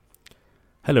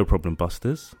Hello Problem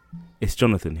Busters, it's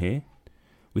Jonathan here.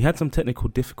 We had some technical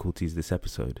difficulties this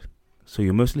episode, so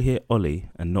you'll mostly hear Ollie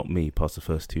and not me past the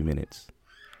first 2 minutes.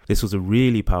 This was a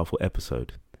really powerful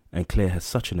episode, and Claire has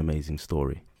such an amazing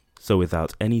story. So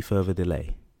without any further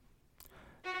delay,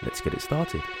 let's get it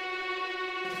started.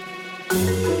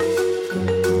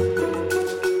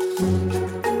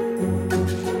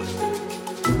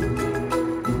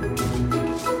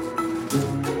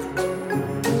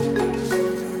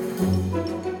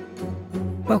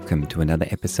 Welcome to another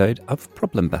episode of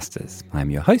Problem Busters. I'm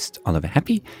your host, Oliver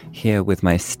Happy, here with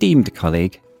my esteemed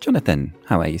colleague, Jonathan.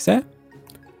 How are you, sir?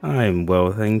 I'm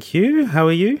well, thank you. How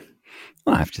are you?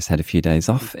 Well, I've just had a few days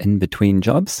off in between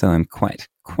jobs, so I'm quite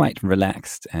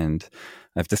relaxed, and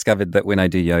I've discovered that when I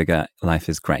do yoga, life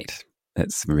is great.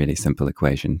 It's a really simple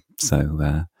equation.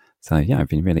 So yeah, I've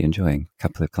been really enjoying a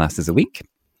couple of classes a week.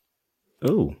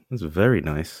 Oh, that's very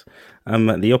nice. I'm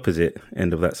at the opposite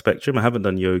end of that spectrum. I haven't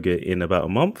done yoga in about a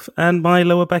month, and my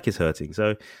lower back is hurting.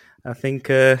 So I think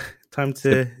time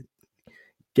to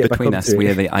get between back us. We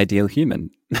are the ideal human.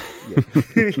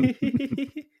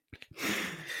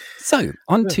 So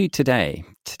on to today.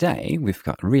 Today we've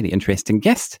got a really interesting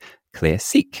guest, Claire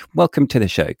Seek. Welcome to the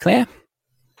show, Claire.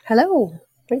 Hello.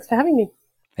 Thanks for having me.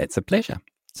 It's a pleasure.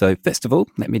 So first of all,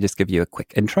 let me just give you a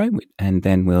quick intro, and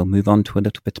then we'll move on to a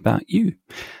little bit about you.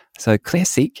 So Claire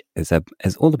Seek is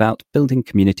all about building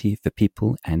community for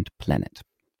people and planet.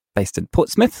 Based in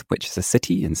Portsmouth, which is a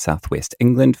city in southwest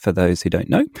England, for those who don't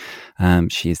know,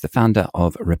 she is the founder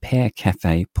of Repair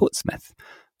Cafe Portsmouth,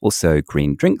 also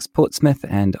Green Drinks Portsmouth,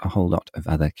 and a whole lot of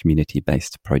other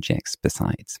community-based projects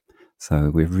besides.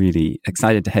 So we're really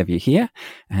excited to have you here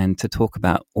and to talk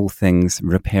about all things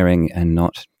repairing and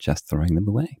not just throwing them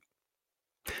away.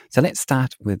 So let's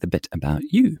start with a bit about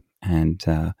you and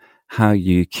how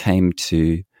you came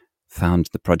to found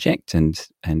the project and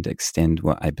extend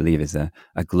what I believe is a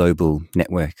global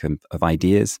network of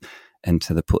ideas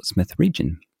into the Portsmouth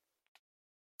region.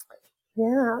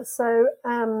 Yeah, so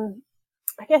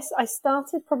I guess I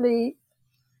started probably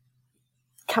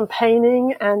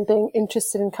campaigning and being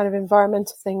interested in kind of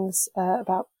environmental things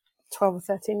about 12 or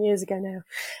 13 years ago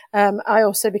now. I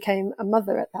also became a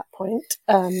mother at that point,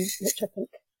 which I think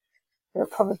there are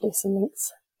probably some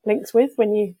links with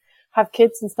when you have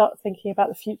kids and start thinking about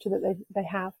the future that they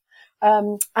have.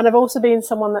 And I've also been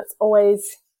someone I'm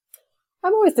always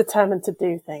determined to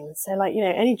do things. So like,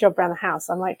 any job around the house,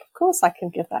 I'm like, of course I can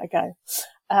give that a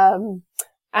go.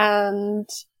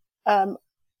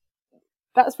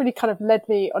 That's really kind of led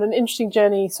me on an interesting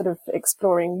journey, sort of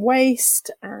exploring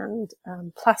waste and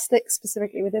plastic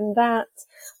specifically within that.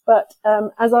 But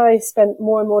as I spent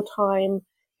more and more time,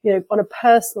 on a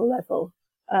personal level,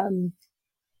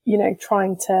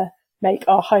 trying to make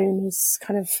our home as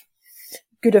kind of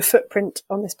good a footprint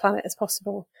on this planet as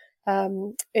possible,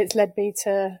 it's led me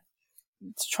to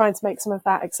trying to make some of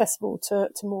that accessible to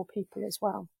more people as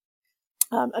well.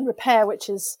 And Repair, which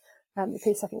is the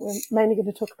piece I think we're mainly going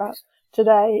to talk about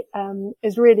today,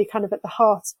 is really kind of at the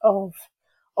heart of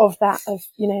that, of,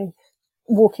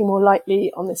 walking more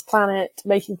lightly on this planet,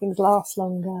 making things last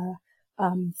longer,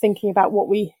 thinking about what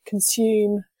we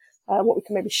consume, what we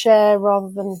can maybe share rather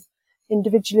than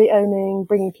individually owning,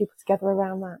 bringing people together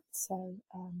around that. So,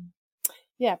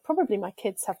 probably my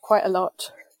kids have quite a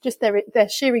lot, just their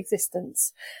sheer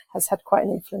existence has had quite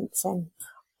an influence on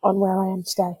where I am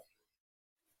today.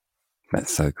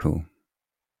 That's so cool.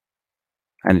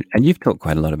 And you've talked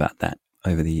quite a lot about that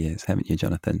over the years, haven't you,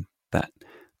 Jonathan? That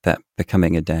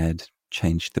becoming a dad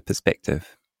changed the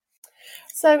perspective.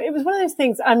 So it was one of those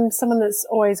things. I'm someone that's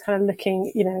always kind of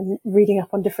looking, reading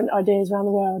up on different ideas around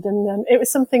the world. And it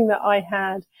was something that I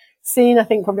had seen, I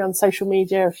think, probably on social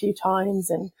media a few times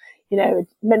and,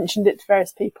 mentioned it to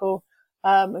various people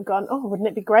and gone, oh, wouldn't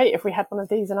it be great if we had one of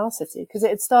these in our city? Because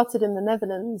it had started in the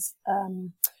Netherlands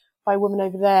by a woman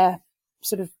over there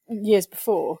sort of years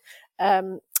before.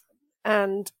 And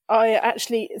I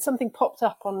actually, something popped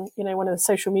up on, one of the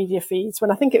social media feeds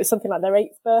when I think it was something like their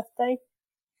 8th birthday.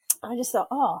 I just thought,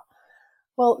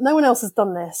 well, no one else has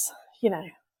done this,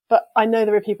 but I know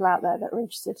there are people out there that are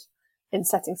interested in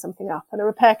setting something up. And a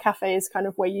repair cafe is kind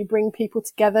of where you bring people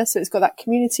together. So it's got that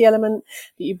community element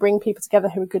that you bring people together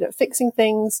who are good at fixing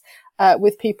things,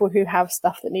 with people who have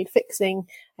stuff that need fixing,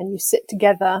 and you sit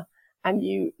together and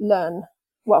you learn,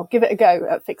 well, give it a go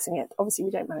at fixing it. Obviously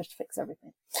we don't manage to fix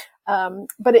everything.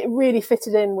 But it really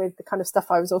fitted in with the kind of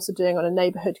stuff I was also doing on a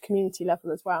neighborhood community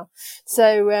level as well.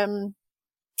 So,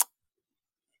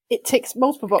 it ticks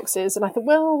multiple boxes, and I thought,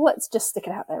 well, let's just stick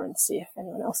it out there and see if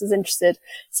anyone else is interested.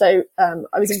 So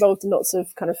I was involved in lots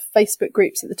of kind of Facebook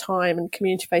groups at the time and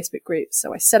community Facebook groups.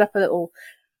 So I set up a little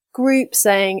group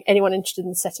saying anyone interested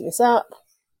in setting this up,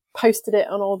 posted it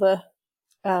on all the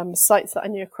sites that I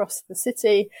knew across the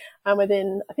city. And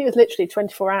within, I think it was literally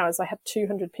 24 hours, I had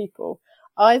 200 people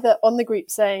either on the group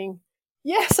saying,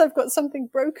 yes, I've got something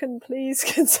broken, please,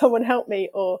 can someone help me?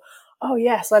 Or, oh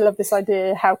yes, I love this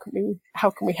idea. How can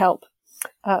we help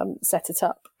set it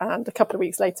up? And a couple of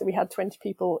weeks later, we had 20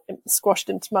 people squashed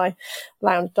into my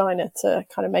lounge diner to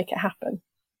kind of make it happen.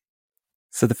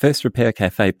 So the first Repair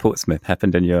Cafe Portsmouth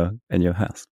happened in your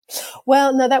house?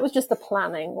 Well, no, that was just the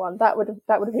planning one. That would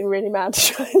have been really mad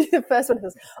to try and do the first one.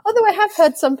 Although I have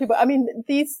heard some people, I mean,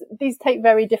 these take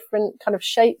very different kind of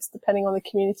shapes depending on the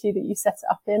community that you set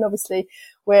it up in. Obviously,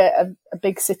 we're a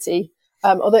big city.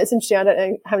 Although it's interesting, I don't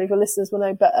know how many of your listeners will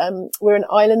know, but we're an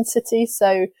island city,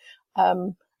 so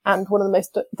and one of the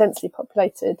most densely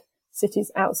populated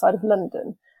cities outside of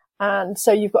London. And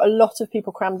so you've got a lot of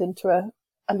people crammed into a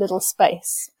little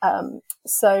space.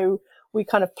 So we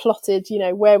kind of plotted,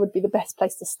 where would be the best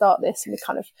place to start this. And we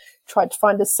kind of tried to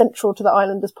find as central to the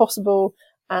island as possible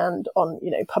and on,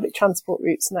 public transport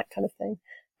routes and that kind of thing.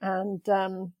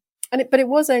 But it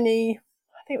was only,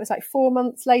 I think it was like 4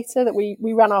 months later that we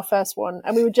ran our first one,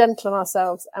 and we were gentle on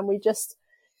ourselves. And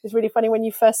it's really funny when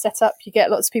you first set up, you get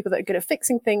lots of people that are good at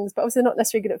fixing things, but obviously not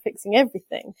necessarily good at fixing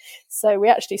everything. So we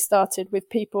actually started with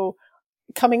people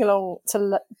coming along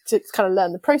to kind of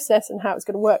learn the process and how it's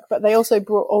going to work, but they also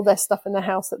brought all their stuff in their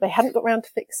house that they hadn't got around to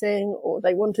fixing, or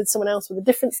they wanted someone else with a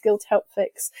different skill to help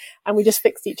fix, and we just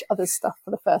fixed each other's stuff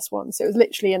for the first one. So it was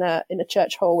literally in a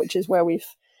church hall, which is where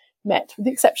we've met, with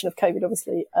the exception of COVID,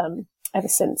 obviously, ever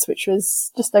since, which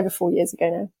was just over 4 years ago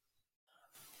now.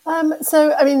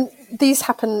 So, I mean, these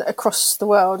happen across the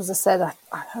world. As I said,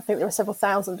 I think there are several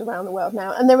thousand around the world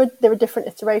now, and there are different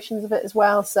iterations of it as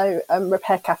well. So,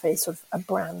 Repair Cafe is sort of a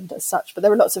brand as such, but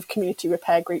there are lots of community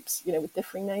repair groups, with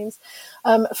differing names.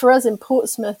 For us in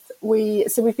Portsmouth,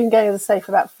 we've been going, as I say,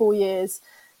 for about 4 years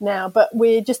now, but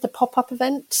we're just a pop-up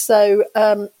event. So,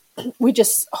 we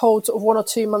just hold sort of 1 or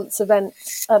 2 months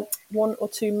events, 1 or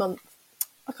 2 month.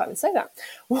 I can't even say that.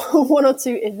 1 or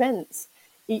 2 events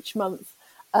each month.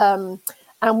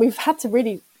 And we've had to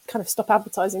really kind of stop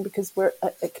advertising because we're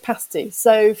at capacity.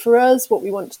 So for us, what we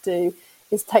want to do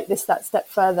is take this that step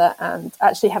further and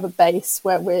actually have a base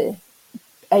where we're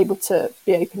able to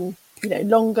be open,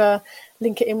 longer,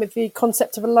 link it in with the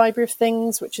concept of a library of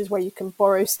things, which is where you can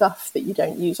borrow stuff that you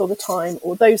don't use all the time,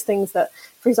 or those things that,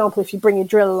 for example, if you bring your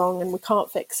drill along and we can't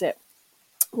fix it,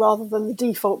 rather than the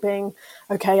default being,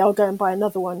 okay, I'll go and buy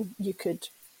another one, you could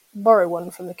borrow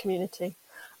one from the community.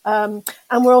 And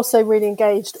we're also really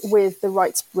engaged with the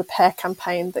Right to Repair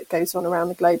campaign that goes on around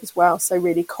the globe as well. So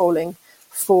really calling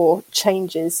for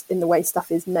changes in the way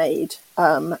stuff is made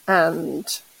and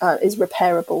is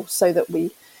repairable, so that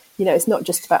we, it's not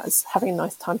just about us having a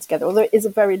nice time together, although it is a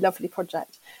very lovely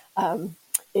project.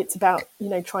 It's about,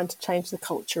 trying to change the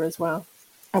culture as well.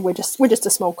 And we're just a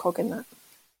small cog in that.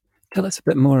 Tell us a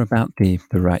bit more about the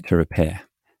Right to Repair.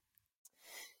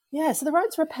 Yeah, so the Right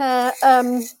to Repair,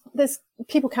 there's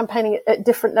people campaigning at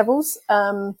different levels.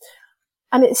 And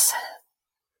it's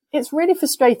really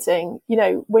frustrating,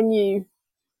 when you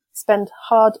spend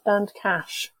hard-earned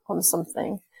cash on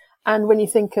something, and when you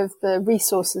think of the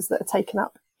resources that are taken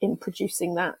up in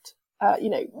producing that.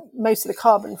 Most of the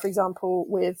carbon, for example,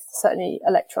 with certainly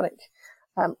electronic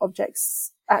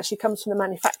objects, actually comes from the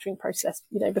manufacturing process,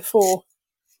 before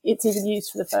it's even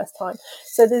used for the first time.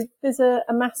 So there's a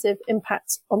massive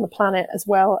impact on the planet, as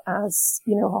well as,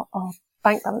 our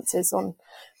bank balances on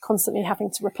constantly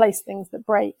having to replace things that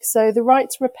break. So the Right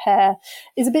to Repair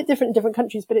is a bit different in different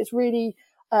countries, but it's really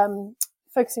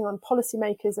focusing on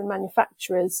policymakers and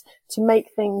manufacturers to make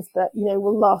things that,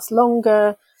 will last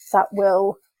longer, that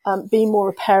will be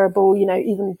more repairable,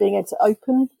 even being able to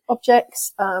open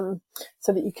objects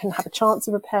so that you can have a chance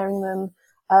of repairing them.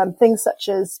 Things such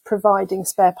as providing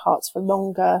spare parts for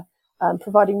longer,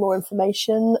 providing more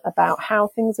information about how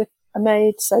things are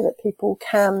made so that people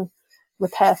can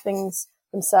repair things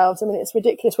themselves. I mean, it's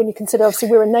ridiculous when you consider, obviously,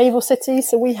 we're a naval city,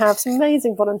 so we have some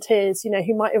amazing volunteers,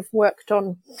 who might have worked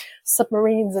on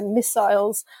submarines and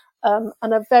missiles and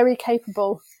are very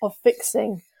capable of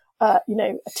fixing, a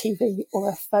TV or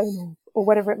a phone or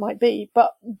whatever it might be.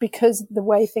 But because the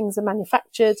way things are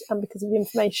manufactured and because of the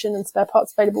information and spare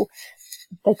parts available,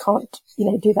 they can't,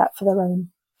 do that for their own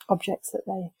objects that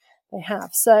they have.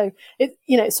 So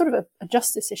it's sort of a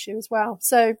justice issue as well.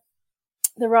 So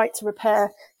the Right to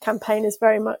Repair campaign is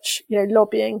very much,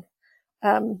 lobbying,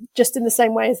 just in the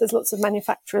same way as there's lots of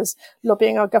manufacturers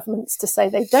lobbying our governments to say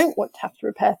they don't want to have to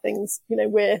repair things.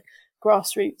 We're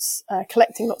grassroots,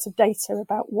 collecting lots of data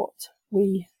about what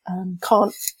we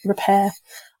can't repair,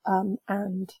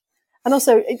 And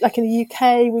also, like in the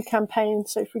UK, we campaign.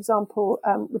 So, for example,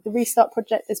 with the Restart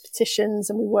Project, there's petitions,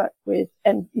 and we work with,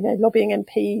 lobbying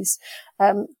MPs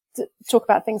to talk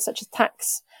about things such as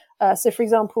tax. So, for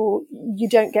example, you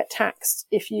don't get taxed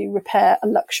if you repair a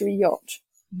luxury yacht,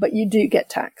 but you do get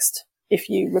taxed if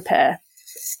you repair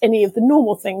any of the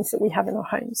normal things that we have in our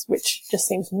homes, which just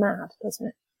seems mad, doesn't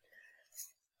it?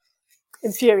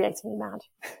 Infuriatingly mad.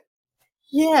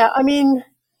 Yeah, I mean,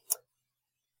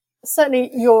 certainly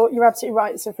you're absolutely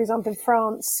right. So, for example, in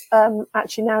France,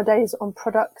 actually nowadays on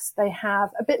products, they have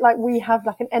a bit like we have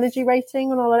like an energy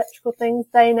rating on our electrical things.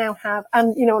 They now have,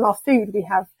 and on our food, we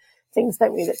have things,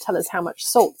 don't we, that tell us how much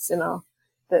salt's in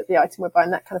the item we're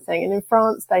buying, that kind of thing. And in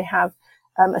France, they have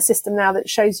a system now that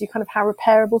shows you kind of how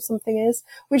repairable something is,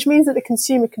 which means that the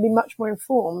consumer can be much more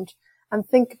informed and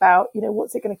think about,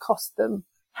 what's it going to cost them?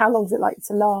 How long is it likely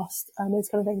to last? Those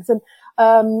kind of things.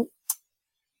 And,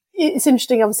 it's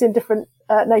interesting, obviously, in different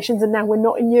nations, and now we're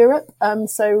not in Europe.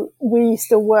 So we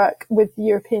still work with the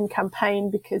European campaign,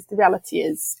 because the reality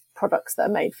is products that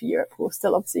are made for Europe will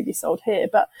still obviously be sold here.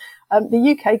 But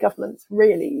the UK government's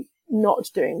really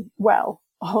not doing well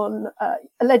on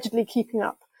allegedly keeping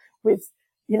up with,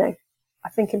 I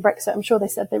think in Brexit, I'm sure they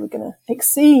said they were going to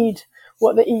exceed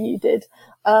what the EU did.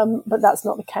 But that's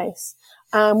not the case.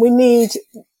 We need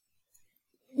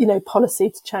policy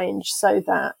to change so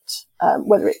that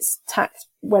whether it's tax,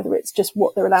 whether it's just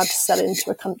what they're allowed to sell into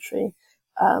a country,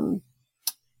 so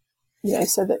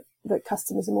that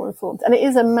customers are more informed. And it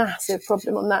is a massive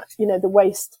problem on that, the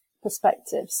waste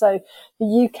perspective. So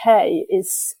the UK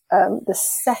is the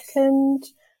second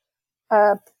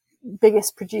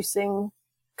biggest producing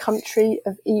country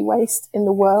of e-waste in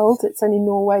the world. It's only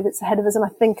Norway that's ahead of us, and I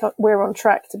think we're on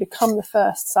track to become the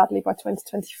first, sadly, by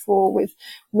 2024, with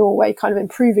Norway kind of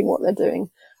improving what they're doing,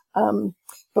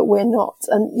 but we're not.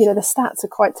 And the stats are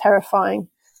quite terrifying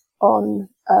on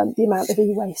the amount of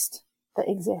e-waste that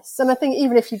exists. And I think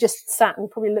even if you just sat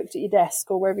and probably looked at your desk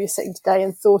or wherever you're sitting today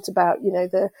and thought about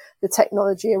the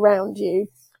technology around you,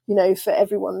 for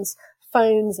everyone's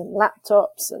phones and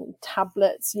laptops and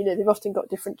tablets, they've often got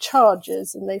different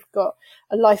chargers, and they've got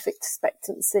a life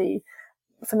expectancy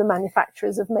from the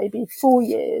manufacturers of maybe 4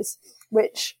 years,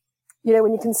 which,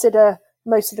 when you consider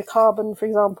most of the carbon, for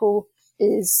example,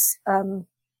 is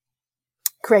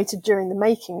created during the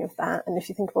making of that. And if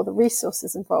you think of all the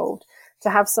resources involved, to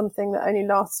have something that only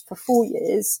lasts for 4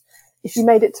 years, if you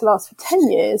made it to last for 10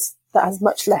 years, that has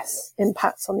much less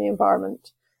impacts on the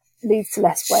environment, leads to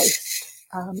less waste.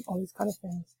 All these kind of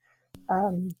things.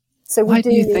 So why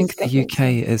do you think the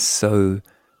UK is so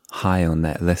high on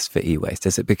that list for e-waste?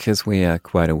 Is it because we are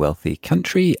quite a wealthy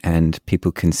country and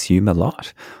people consume a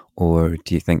lot? Or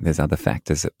do you think there's other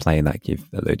factors at play, like you've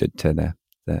alluded to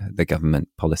the government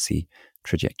policy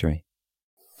trajectory?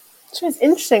 So it's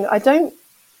interesting. I don't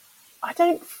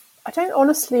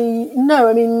honestly know.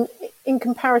 I mean, in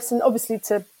comparison, obviously,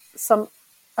 to some,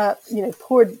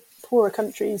 poorer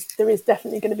countries, there is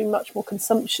definitely going to be much more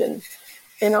consumption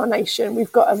in our nation.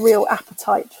 We've got a real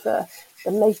appetite for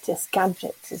the latest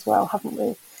gadgets as well, haven't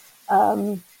we?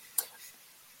 And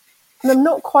I'm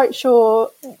not quite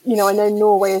sure, I know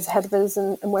Norway is ahead of us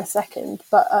and we're second,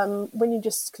 but when you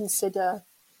just consider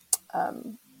that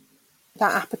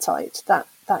appetite, that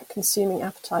consuming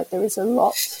appetite, there is a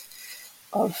lot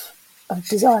of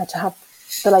desire to have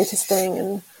the latest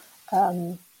thing.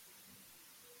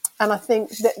 And I think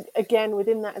that, again,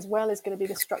 within that as well is going to be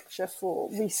the structure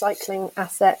for recycling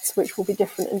assets, which will be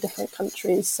different in different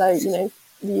countries. So, the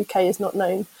UK is not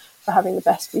known for having the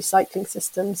best recycling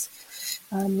systems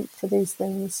for these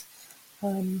things.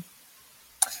 I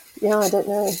don't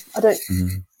know.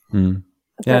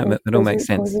 Yeah, it all makes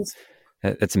sense. Causes.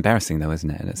 It's embarrassing, though, isn't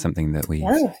it? And it's something that we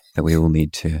all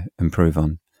need to improve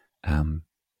on. And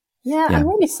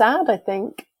really sad, I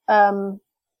think.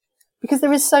 Because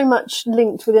there is so much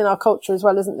linked within our culture as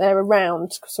well, isn't there,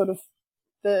 around sort of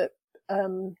the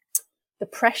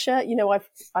pressure.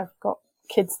 I've got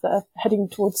kids that are heading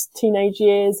towards teenage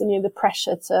years, and the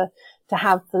pressure to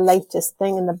have the latest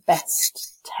thing and the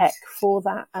best tech for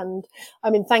that. And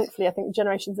I mean, thankfully, I think the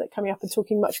generations that are coming up are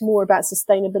talking much more about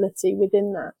sustainability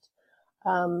within that.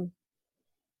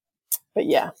 But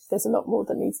yeah, there's a lot more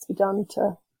that needs to be done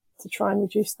to try and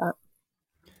reduce that.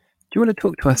 Do you want to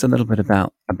talk to us a little bit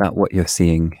about what you're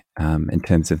seeing in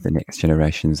terms of the next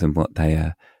generations and what they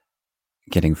are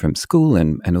getting from school,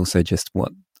 and also just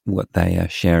what they are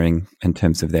sharing in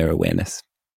terms of their awareness?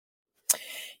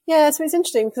 Yeah, so it's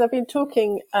interesting because I've been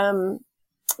talking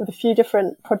with a few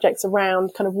different projects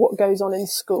around kind of what goes on in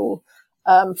school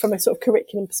from a sort of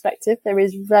curriculum perspective. There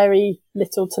is very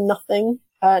little to nothing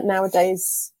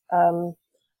nowadays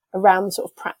around sort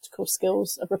of practical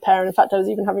skills of repair. And in fact, I was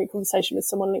even having a conversation with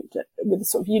someone linked with the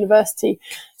sort of university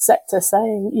sector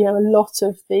saying, a lot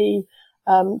of the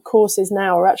courses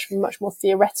now are actually much more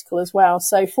theoretical as well.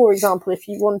 So, for example, if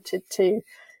you wanted to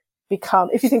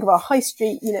if you think of our high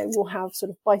street, we'll have sort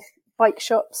of bike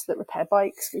shops that repair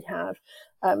bikes. We have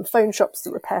phone shops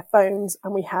that repair phones,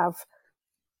 and we have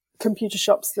computer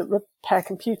shops that repair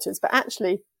computers. But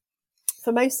actually,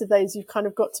 for most of those, you've kind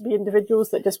of got to be individuals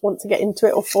that just want to get into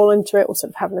it or fall into it or sort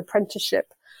of have an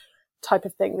apprenticeship type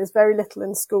of thing. There's very little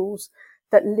in schools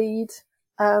that lead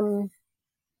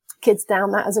kids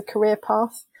down that as a career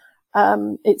path.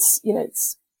 It's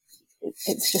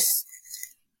just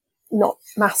not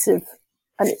massive,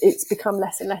 and it's become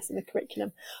less and less in the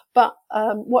curriculum. But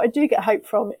what I do get hope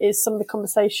from is some of the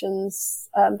conversations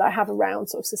that I have around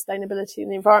sort of sustainability and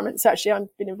the environment. So actually,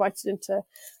 I've been invited into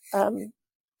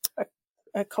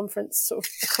a conference sort of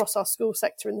across our school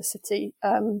sector in the city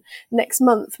next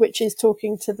month, which is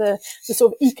talking to the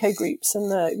sort of eco groups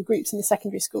and the groups in the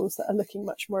secondary schools that are looking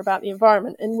much more about the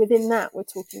environment. And within that, we're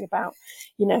talking about,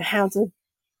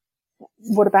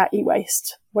 what about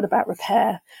e-waste? What about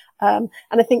repair? And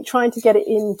I think trying to get it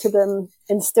into them,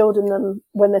 instilled in them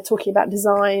when they're talking about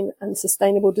design and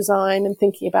sustainable design and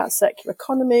thinking about circular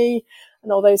economy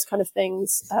and all those kind of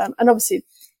things. And obviously,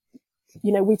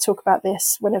 we talk about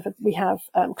this whenever we have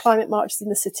climate marches in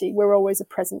the city. We're always a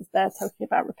presence there talking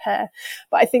about repair.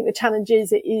 But I think the challenge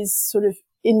is it is sort of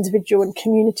individual and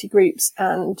community groups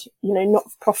and,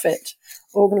 not-for-profit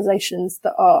organisations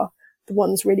that are the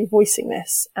ones really voicing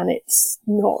this. And it's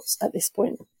not at this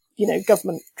point,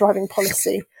 government driving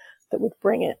policy that would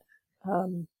bring it.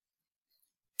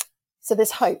 So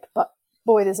there's hope, but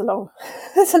boy, there's a lot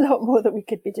more that we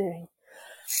could be doing.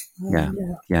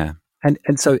 Yeah.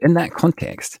 And so in that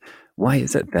context, why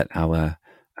is it that our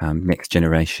next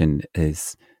generation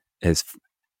is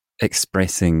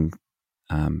expressing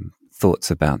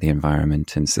thoughts about the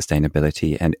environment and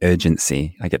sustainability and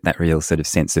urgency? I get that real sort of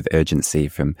sense of urgency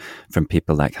from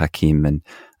people like Hakeem and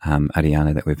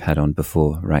Ariana that we've had on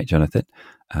before, right, Jonathan?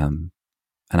 And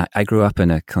I grew up in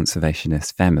a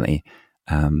conservationist family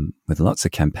with lots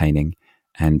of campaigning,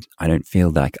 and I don't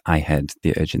feel like I had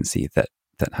the urgency that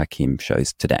Hakeem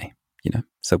shows today.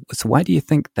 So why do you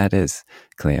think that is,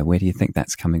 Claire? Where do you think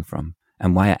that's coming from?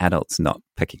 And why are adults not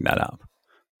picking that up?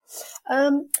 I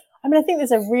think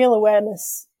there's a real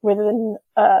awareness within,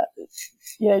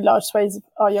 large swathes of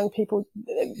our young people.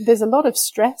 There's a lot of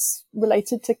stress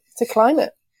related to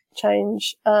climate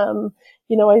change.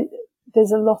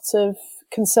 There's a lot of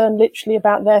concern literally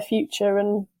about their future,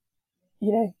 and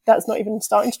that's not even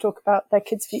starting to talk about their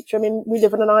kids' future. I mean, we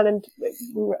live on an island.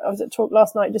 I was at talk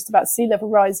last night just about sea level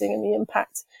rising and the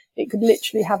impact it could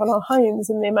literally have on our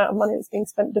homes and the amount of money that's being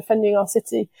spent defending our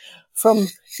city from,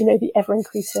 the ever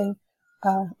increasing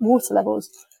water levels.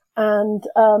 And,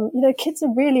 kids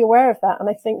are really aware of that. And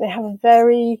I think they have a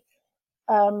very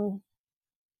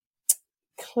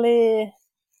clear,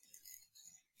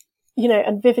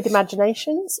 and vivid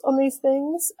imaginations on these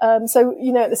things. So,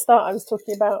 at the start I was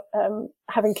talking about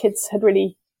having kids had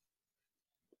really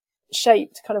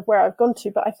shaped kind of where I've gone to.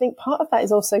 But I think part of that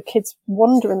is also kids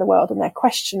wander in the world and they're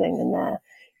questioning and they're,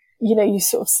 you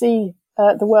sort of see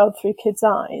the world through kids'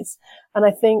 eyes. And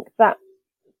I think that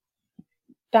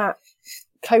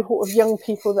cohort of young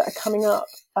people that are coming up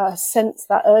sense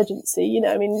that urgency.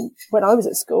 When I was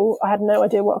at school, I had no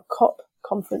idea what a COP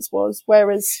conference was,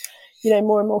 whereas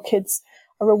more and more kids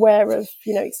are aware of,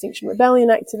 Extinction Rebellion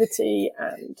activity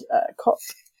and COP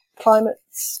climate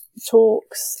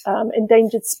talks,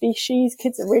 endangered species.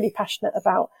 Kids are really passionate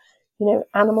about,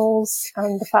 animals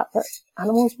and the fact that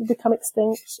animals will become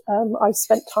extinct. I've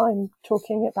spent time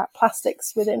talking about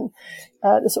plastics within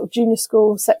the sort of junior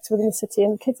school sector within the city,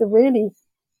 and kids are really,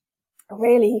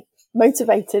 really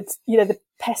motivated, the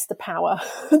pester power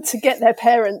to get their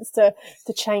parents to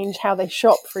change how they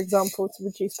shop, for example, to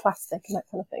reduce plastic and that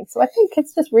kind of thing. So I think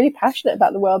kids are just really passionate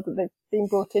about the world that they've been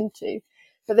brought into.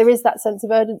 But there is that sense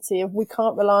of urgency of we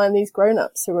can't rely on these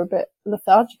grown-ups who are a bit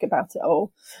lethargic about it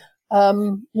all.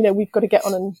 We've got to get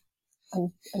on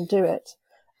and do it.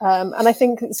 And I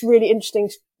think it's really interesting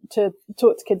to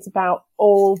talk to kids about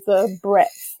all the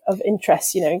breadth of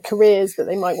interests, and careers that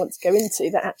they might want to go into,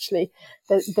 that actually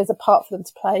there's a part for them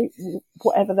to play,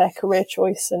 whatever their career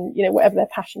choice and, whatever their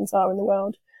passions are in the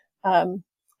world.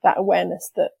 That awareness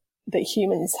that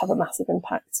humans have a massive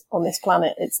impact on this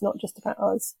planet. It's not just about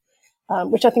us,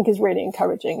 which I think is really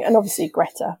encouraging. And obviously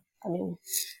Greta,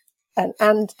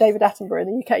 and David Attenborough in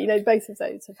the UK, both of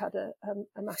those have had a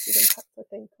massive impact, I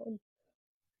think,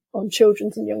 on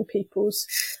children's and young people's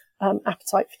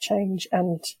appetite for change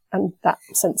and that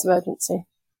sense of urgency.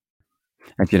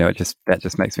 And that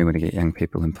just makes me want to get young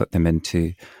people and put them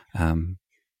into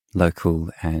local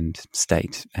and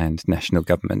state and national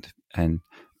government and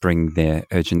bring their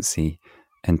urgency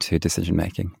into decision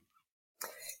making.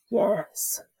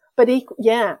 Yes, but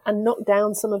and knock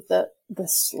down some of the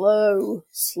slow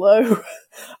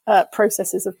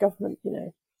processes of government.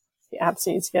 You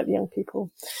absolutely need to get the young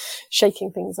people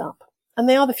shaking things up, and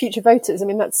they are the future voters. I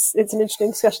mean, it's an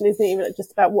interesting discussion, isn't it? Even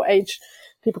just about what age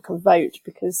people can vote,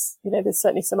 because there's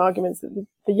certainly some arguments that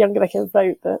the younger they can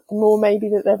vote, the more maybe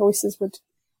that their voices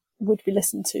would be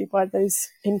listened to by those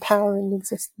in power and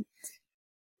existence.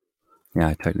 Yeah,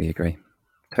 I totally agree.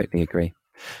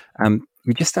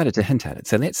 We just started to hint at it,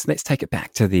 so let's take it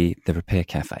back to the Repair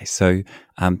Cafe. So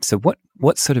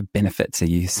what sort of benefits are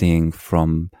you seeing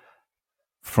from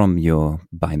your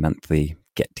bi-monthly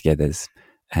get-togethers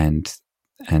and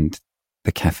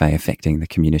the cafe affecting the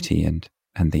community and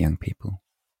the young people?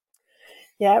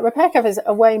 Yeah, Repair Cafes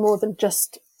are way more than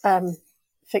just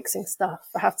fixing stuff,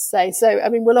 I have to say. So, I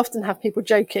mean, we'll often have people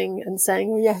joking and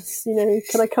saying, "Oh, yes,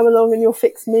 can I come along and you'll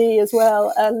fix me as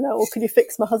well? Or could you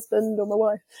fix my husband or my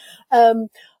wife?"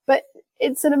 But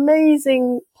it's an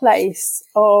amazing place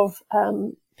of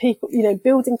people,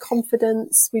 building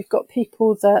confidence. We've got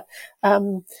people that,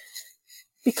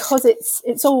 because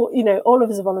it's all, all of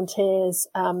us are volunteers.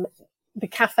 The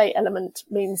cafe element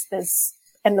means there's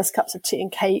endless cups of tea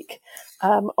and cake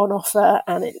on offer,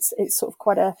 and it's sort of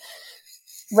quite a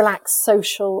relaxed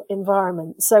social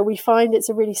environment. So we find it's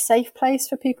a really safe place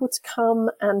for people to come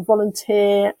and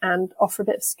volunteer and offer a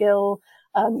bit of skill.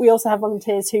 We also have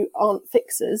volunteers who aren't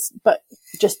fixers, but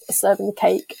just serving the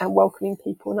cake and welcoming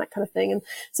people and that kind of thing. And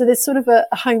so there's sort of a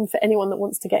home for anyone that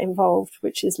wants to get involved,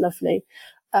 which is lovely.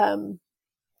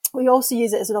 We also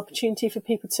use it as an opportunity for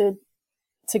people to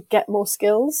get more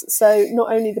skills. So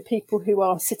not only the people who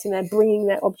are sitting there bringing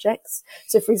their objects.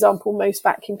 So for example, most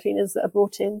vacuum cleaners that are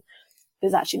brought in,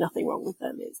 there's actually nothing wrong with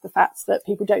them. It's the fact that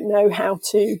people don't know how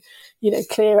to,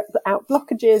 clear out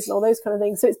blockages and all those kind of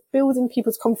things. So it's building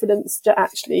people's confidence to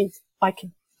actually, I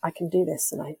can do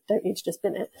this and I don't need to just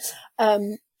bin it.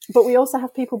 But we also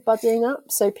have people buddying up.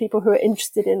 So people who are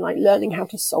interested in learning how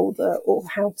to solder or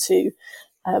how to,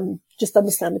 just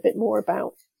understand a bit more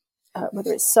about,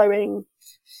 whether it's sewing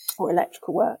or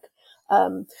electrical work.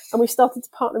 And we've started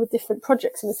to partner with different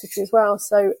projects in the city as well.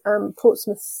 So,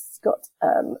 Portsmouth's got,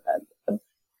 a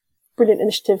brilliant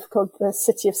initiative called the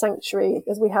City of Sanctuary,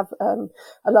 as we have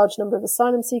a large number of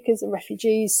asylum seekers and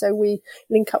refugees. So we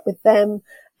link up with them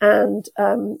and,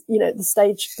 at the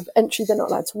stage of entry, they're not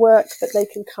allowed to work, but they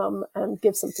can come and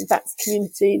give something back to the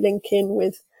community, link in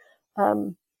with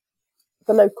the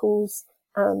locals.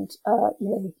 And,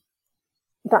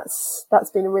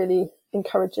 that's been a really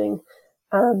encouraging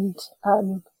and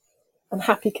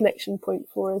happy connection point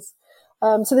for us.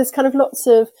 So there's kind of lots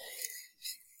of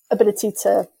ability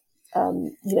to,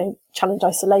 challenge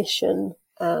isolation.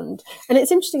 And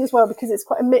it's interesting as well because it's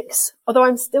quite a mix, although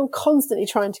I'm still constantly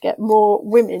trying to get more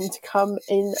women to come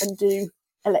in and do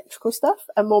electrical stuff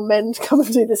and more men to come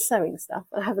and do the sewing stuff.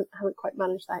 I haven't quite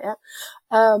managed that yet.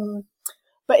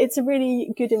 But it's a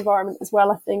really good environment as well,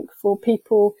 I think, for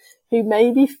people who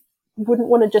maybe wouldn't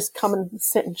want to just come and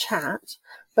sit and chat,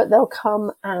 but they'll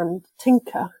come and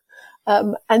tinker.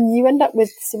 And you end up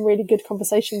with some really good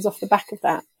conversations off the back of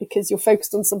that because you're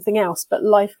focused on something else, but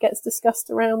life gets discussed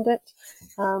around it.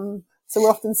 So we're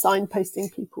often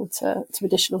signposting people to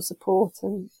additional support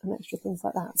and extra things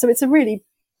like that. So it's a really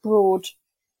broad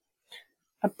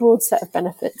set of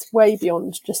benefits, way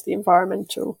beyond just the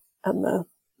environmental and the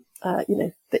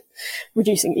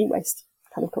reducing e-waste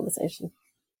kind of conversation.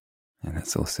 Yeah,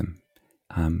 that's awesome.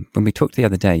 When we talked the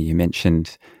other day, you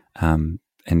mentioned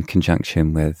in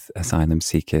conjunction with asylum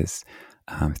seekers,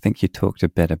 I think you talked a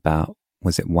bit about,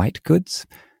 was it white goods?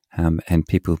 And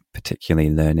people particularly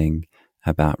learning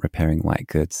about repairing white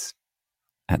goods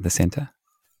at the centre?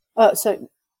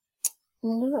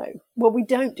 No. Well, we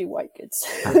don't do white goods,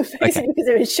 Okay. basically because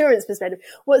of an insurance perspective.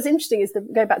 What's interesting is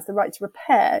going back to the right to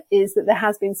repair is that there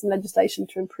has been some legislation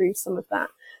to improve some of that.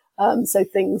 So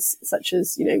things such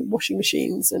as, washing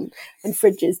machines and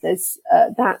fridges,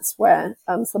 that's where,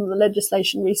 some of the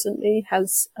legislation recently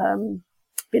has, been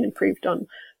improved on.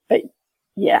 But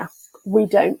yeah, we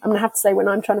don't. I'm going to have to say when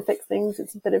I'm trying to fix things,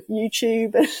 it's a bit of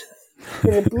YouTube.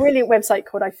 There's a brilliant website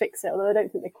called iFixit, although I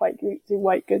don't think they quite do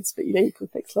white goods, but you can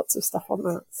fix lots of stuff on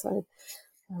that. So,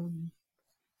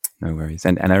 no worries.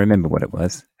 And I remember what it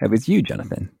was. It was you,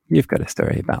 Jonathan. You've got a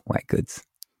story about white goods.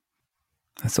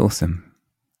 That's awesome.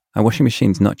 A washing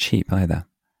machine's not cheap either.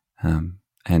 And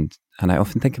I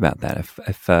often think about that.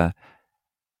 If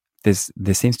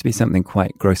there seems to be something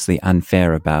quite grossly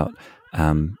unfair about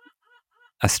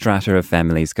a strata of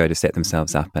families go to set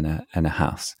themselves up in a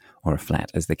house or a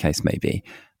flat, as the case may be.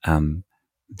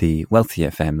 The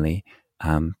wealthier family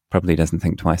probably doesn't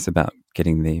think twice about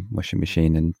getting the washing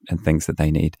machine and things that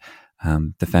they need.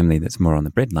 The family that's more on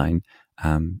the breadline,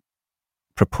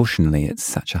 proportionally, it's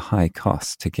such a high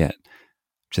cost to get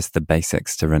just the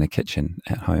basics to run a kitchen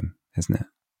at home, isn't it?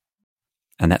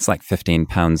 And that's like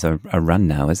 £15 a run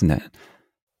now, isn't it?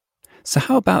 So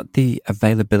how about the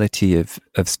availability of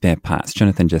spare parts?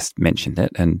 Jonathan just mentioned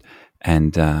it, and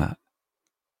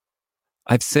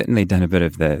I've certainly done a bit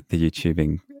of the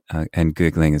YouTubing and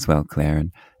Googling as well, Claire,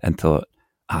 and thought,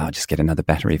 I'll just get another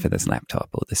battery for this laptop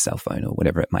or this cell phone or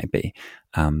whatever it might be.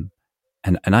 And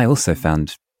I also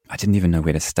found I didn't even know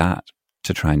where to start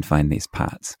to try and find these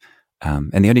parts.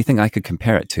 And the only thing I could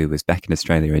compare it to was back in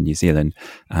Australia and New Zealand,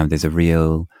 there's a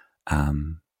real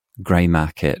grey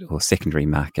market or secondary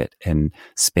market in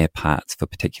spare parts for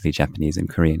particularly Japanese and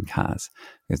Korean cars,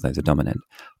 because those are dominant.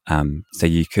 So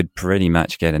you could pretty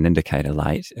much get an indicator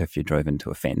light if you drove into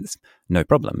a fence, no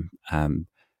problem.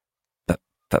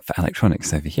 But for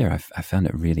electronics over here, I found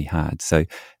it really hard. So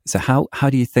how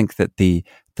do you think that the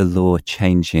law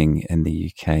changing in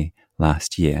the UK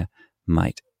last year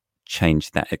might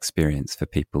change that experience for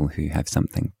people who have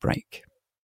something break?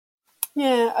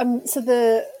 Yeah, so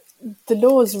the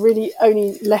laws really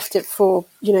only left it for,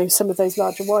 some of those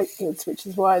larger white goods, which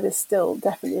is why there's still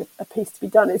definitely a piece to be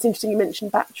done. It's interesting you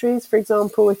mentioned batteries, for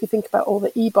example. If you think about all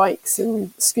the e-bikes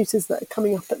and scooters that are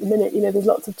coming up at the minute, there's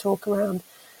lots of talk around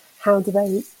how do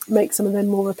they make some of them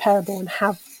more repairable and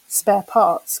have spare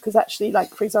parts, because actually, like,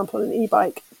 for example, on an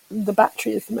e-bike, the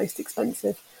battery is the most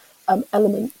expensive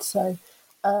element. So,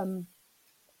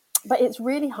 but it's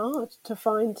really hard to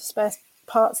find spare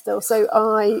parts still. So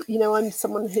I'm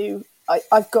someone who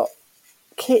I've got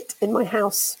kit in my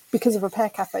house because of Repair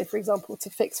Cafe, for example, to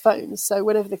fix phones. So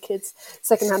whenever the kids'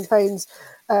 secondhand phones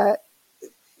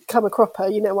come a cropper,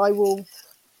 I will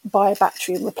buy a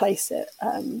battery and replace it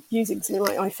using something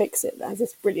like iFixit that has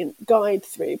this brilliant guide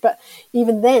through. But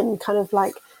even then, kind of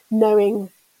like knowing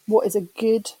what is a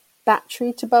good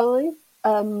battery to buy,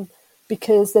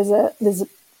 because there's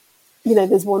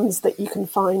ones that you can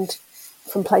find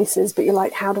from places, but you're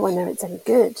like, how do I know it's any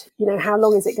good? How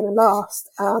long is it going to last?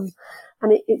 And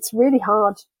it's really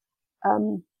hard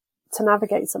to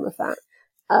navigate some of that.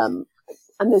 And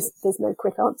there's no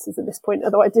quick answers at this point,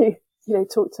 although I do,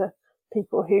 talk to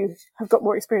people who have got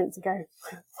more experience and go,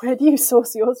 where do you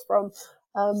source yours from?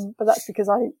 But that's because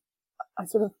I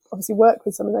sort of obviously work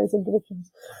with some of those individuals.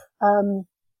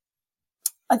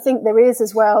 I think there is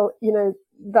as well,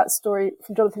 that story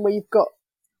from Jonathan where you've got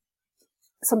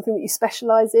something that you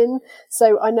specialise in.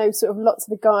 So I know sort of lots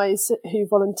of the guys who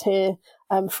volunteer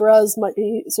for us might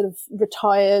be sort of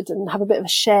retired and have a bit of a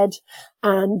shed,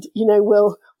 and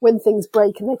will, when things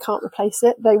break and they can't replace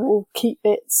it, they will keep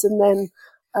bits and then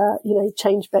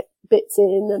change bits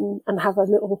in and have a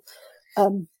little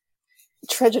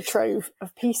treasure trove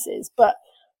of pieces. But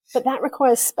that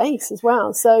requires space as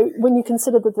well. So when you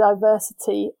consider the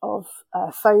diversity of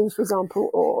phones, for example,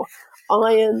 or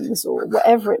irons or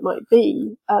whatever it might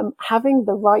be, having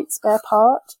the right spare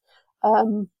part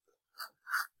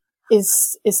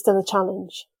is still a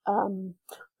challenge.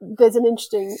 There's an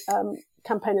interesting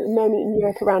campaign at the moment in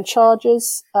Europe around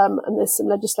chargers, and there's some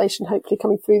legislation hopefully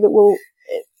coming through that will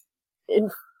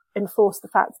enforce the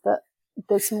fact that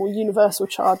there's some more universal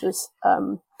chargers,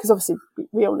 because obviously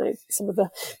we all know some of the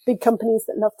big companies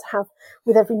that love to have,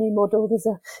 with every new model, there's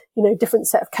a different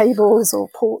set of cables or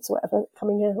ports or whatever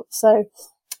coming out. So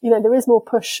there is more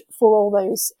push for all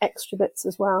those extra bits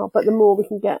as well, but the more we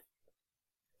can get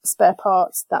spare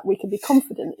parts that we can be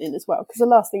confident in as well, because the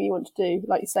last thing you want to do,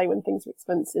 like you say, when things are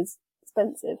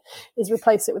expensive is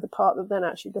replace it with a part that then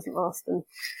actually doesn't last and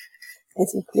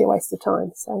is equally a waste of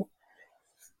time. So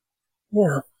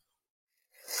yeah.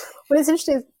 Well, it's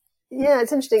interesting. Yeah,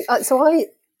 it's interesting. So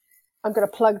I'm going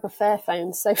to plug the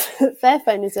Fairphone. So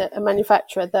Fairphone is a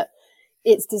manufacturer that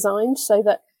it's designed so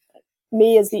that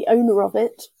me as the owner of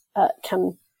it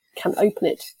can open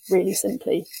it really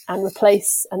simply and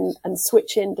replace and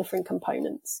switch in different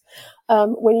components.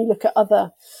 When you look at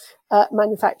other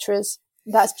manufacturers,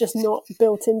 that's just not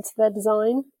built into their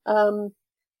design.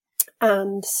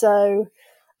 And so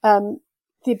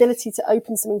the ability to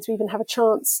open something to even have a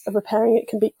chance of repairing it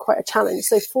can be quite a challenge.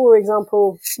 So, for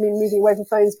example, moving away from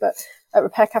phones, but at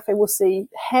Repair Cafe, we'll see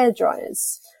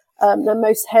hairdryers. Now,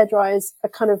 most hairdryers are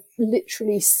kind of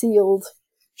literally sealed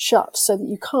shut so that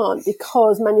you can't,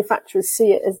 because manufacturers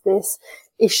see it as this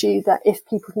issue that if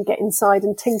people can get inside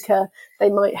and tinker,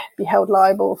 they might be held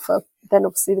liable for then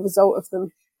obviously the result of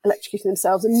them electrocuting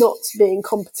themselves and not being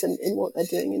competent in what they're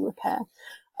doing in repair.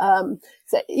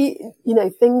 So, you know,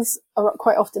 things are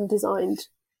quite often designed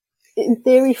in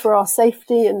theory for our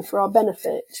safety and for our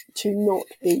benefit to not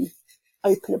be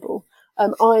openable.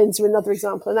 Irons are another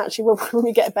example. And actually, when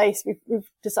we get a base, we've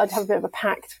decided to have a bit of a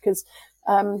pact, because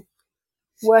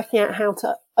working out how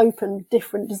to open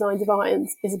different designs of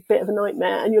irons is a bit of a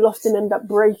nightmare, and you'll often end up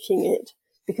breaking it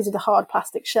because of the hard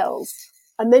plastic shells.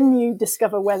 And then you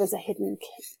discover where there's a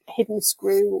hidden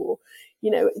screw, or, you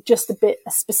know, just a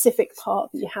specific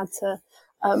part that you had to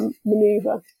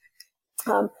maneuver.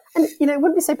 And, you know, it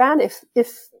wouldn't be so bad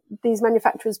if these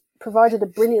manufacturers provided a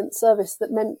brilliant service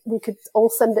that meant we could all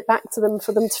send it back to them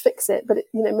for them to fix it. But,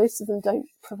 you know, most of them don't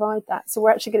provide that. So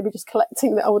we're actually going to be just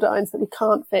collecting the old irons that we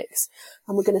can't fix.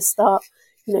 And we're going to start,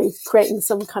 you know, creating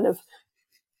some kind of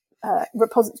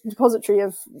repository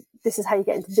of this is how you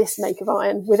get into this make of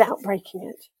iron without breaking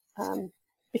it.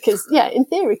 Because, yeah, in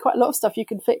theory, quite a lot of stuff you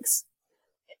can fix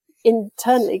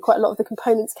internally. Quite a lot of the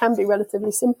components can be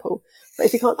relatively simple. But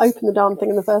if you can't open the darn thing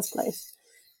in the first place,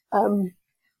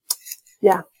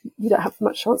 yeah, you don't have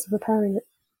much chance of repairing it.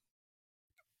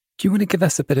 Do you want to give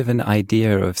us a bit of an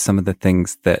idea of some of the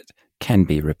things that can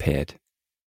be repaired?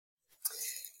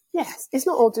 Yes, it's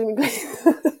not all doom and gloom.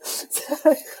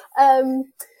 So,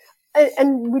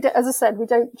 and we don't, as I said, we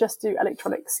don't just do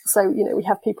electronics. So, you know, we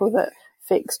have people that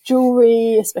fix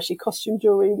jewelry, especially costume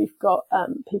jewelry. We've got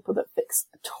people that fix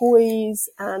toys,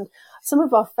 and some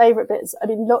of our favourite bits. I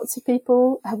mean, lots of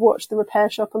people have watched The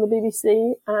Repair Shop on the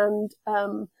BBC, and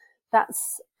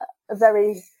that's a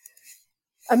very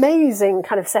amazing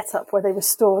kind of setup where they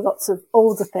restore lots of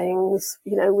older things,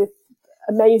 you know, with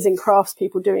amazing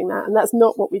craftspeople doing that. And that's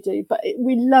not what we do, but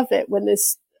we love it when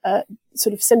there's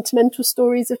sort of sentimental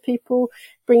stories of people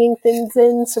bringing things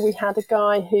in. So we had a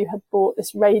guy who had bought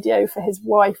this radio for his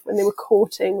wife when they were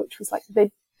courting, which was like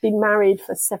they'd been married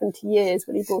for 70 years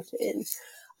when he brought it in.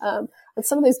 And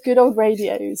some of those good old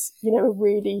radios, you know, are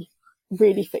really,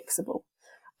 really fixable.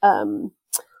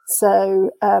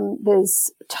 So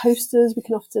there's toasters we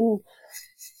can often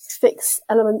fix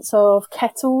elements of.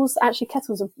 Kettles. Actually,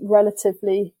 kettles are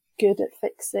relatively good at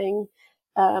fixing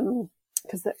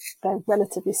because they're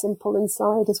relatively simple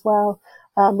inside as well.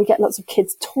 We get lots of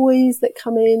kids' toys that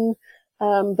come in,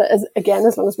 but as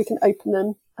long as we can open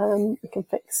them, we can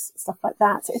fix stuff like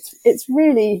that. So it's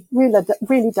really, really,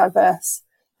 really diverse,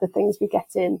 the things we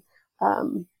get in,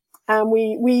 and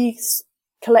we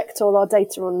collect all our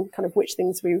data on kind of which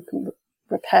things we can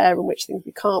repair and which things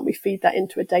we can't. We feed that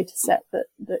into a data set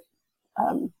that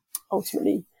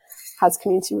ultimately has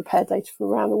community repair data from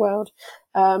around the world.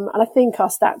 And I think our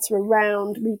stats are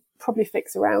we probably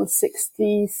fix around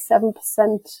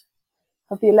 67%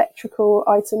 of the electrical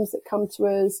items that come to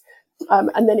us.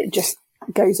 And then it just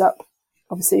goes up.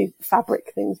 Obviously,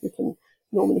 fabric things, we can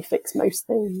normally fix most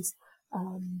things.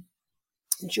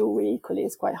 Jewelry equally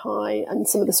is quite high, and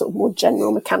some of the sort of more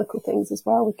general mechanical things as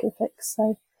well we can fix.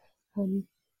 So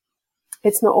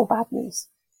it's not all bad news.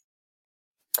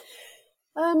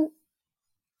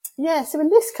 Yeah, so in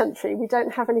this country we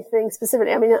don't have anything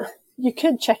specifically. I mean, you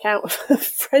could check out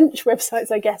French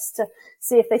websites, I guess, to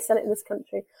see if they sell it in this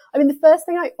country. I mean, the first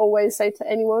thing I always say to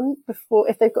anyone before,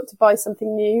 if they've got to buy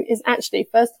something new, is actually,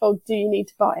 first of all, do you need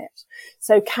to buy it?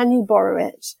 So can you borrow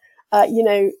it? You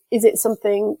know, is it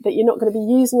something that you're not going to be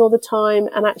using all the time,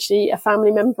 and actually a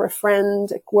family member, a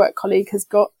friend, a work colleague has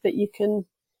got that you can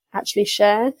actually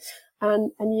share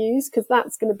and use? Because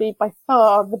that's going to be by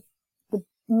far the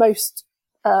most,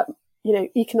 you know,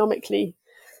 economically,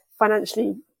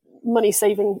 financially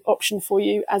money-saving option for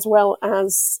you, as well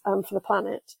as for the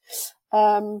planet.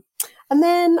 And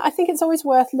then I think it's always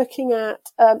worth looking at,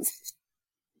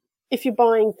 if you're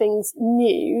buying things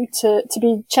new, to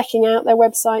be checking out their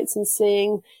websites and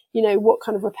seeing, you know, what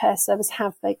kind of repair service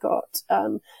have they got.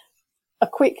 A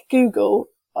quick Google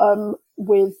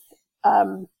with,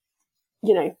 you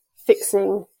know,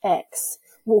 fixing X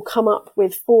will come up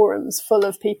with forums full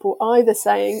of people either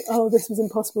saying, oh, this was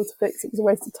impossible to fix, it was a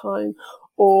waste of time,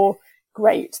 or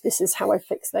great, this is how I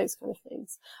fix those kind of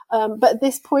things. But at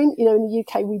this point, you know, in the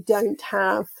UK, we don't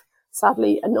have,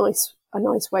 sadly, a nice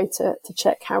way to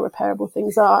check how repairable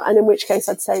things are. And in which case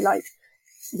I'd say, like,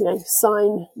 you know,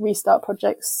 sign Restart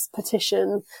Project's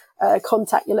petition,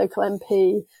 contact your local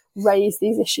MP, raise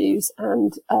these issues,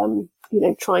 and, you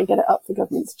know, try and get it up the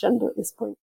government's agenda at this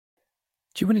point.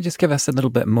 Do you want to just give us a little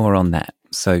bit more on that?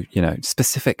 So, you know,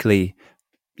 specifically,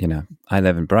 you know, I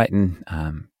live in Brighton,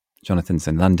 Jonathan's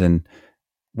in London.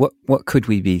 What could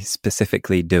we be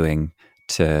specifically doing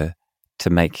to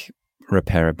make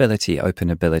repairability,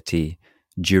 openability,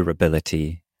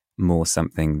 durability more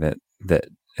something that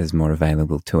is more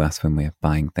available to us when we're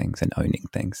buying things and owning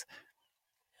things?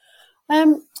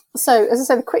 So, as I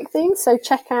said, the quick thing, so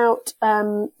check out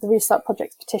the Restart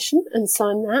Project petition and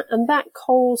sign that. And that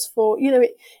calls for,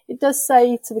 it does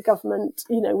say to the government,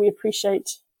 we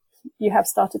appreciate you have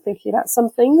started thinking about some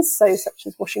things, so such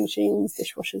as washing machines,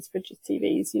 dishwashers, fridges,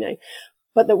 TVs,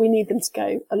 but that we need them to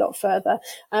go a lot further.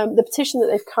 The petition that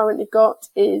they've currently got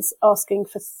is asking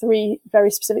for 3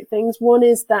 very specific things. One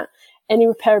is that any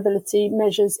repairability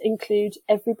measures include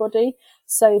everybody,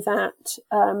 so that,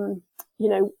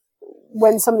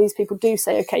 when some of these people do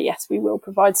say, okay, yes, we will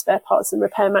provide spare parts and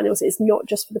repair manuals, it's not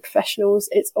just for the professionals,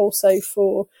 it's also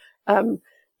for,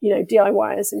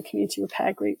 DIYers and community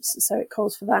repair groups. So it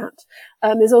calls for that.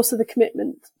 There's also the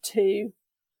commitment to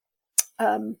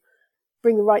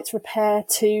bring the right to repair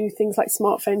to things like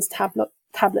smartphones,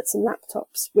 tablets and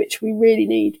laptops, which we really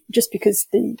need just because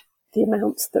the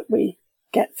amounts that we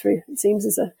get through, it seems,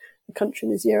 as a country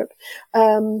and as Europe.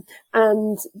 And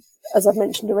as I've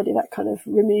mentioned already, that kind of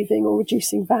removing or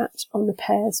reducing VAT on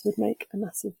repairs would make a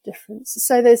massive difference.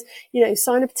 So there's,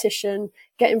 sign a petition,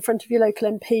 get in front of your local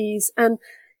MPs, and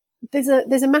there's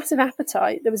a massive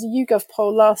appetite. There was a YouGov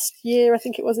poll last year, I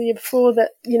think it was the year before,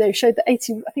 that, showed that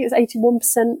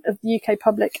 81% of the UK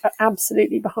public are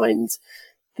absolutely behind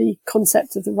the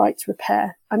concept of the right to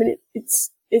repair. I mean, it's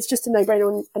just a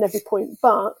no-brainer on every point,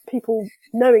 but people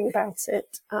knowing about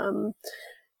it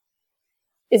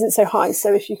isn't so high.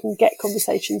 So if you can get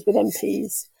conversations with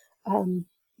MPs,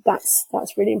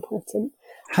 that's really important.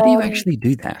 How do you actually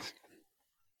do that?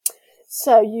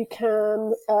 So you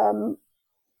can,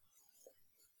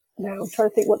 now I'm trying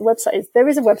to think what the website is. There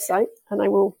is a website, and I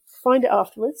will find it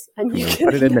afterwards. And you can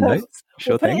put it in the notes.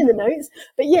 Sure put thing. it in the notes.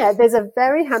 But yeah, there's a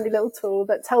very handy little tool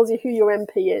that tells you who your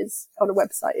MP is on a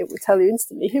website. It will tell you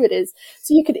instantly who it is.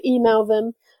 So you could email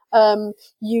them.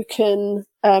 You can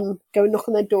go and knock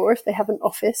on their door if they have an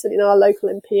office. I mean, our local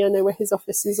MP, I know where his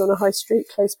office is, on a high street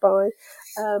close by.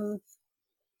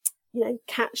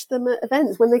 Catch them at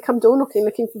events when they come door knocking,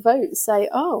 looking for votes. Say,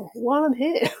 oh, while I'm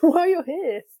here, while you're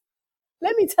here,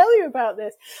 let me tell you about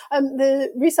this.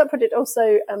 The Restart Project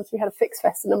also, so we had a Fix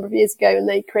Fest a number of years ago, and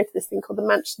they created this thing called the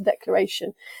Manchester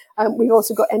Declaration. We've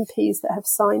also got MPs that have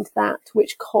signed that,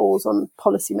 which calls on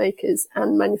policymakers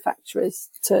and manufacturers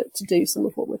to do some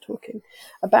of what we're talking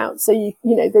about. So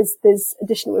there's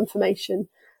additional information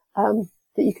that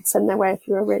you could send their way if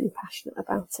you're really passionate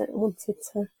about it and wanted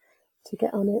to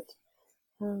get on it.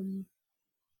 And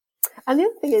the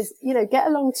other thing is, get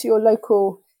along to your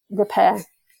local repair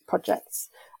projects.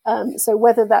 So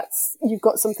whether that's you've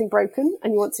got something broken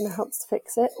and you want some help to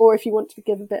fix it, or if you want to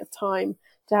give a bit of time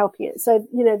to helping it. So,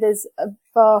 there's a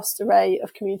vast array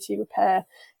of community repair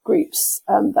groups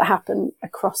that happen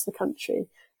across the country.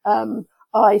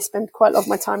 I spend quite a lot of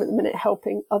my time at the minute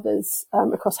helping others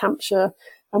across Hampshire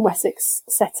and Wessex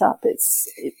set up.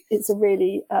 It's a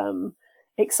really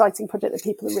exciting project that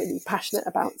people are really passionate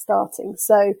about starting.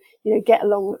 So, get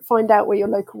along, find out where your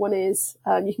local one is.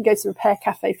 You can go to the Repair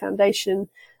Cafe Foundation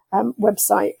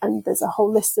website, and there's a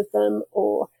whole list of them,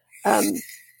 or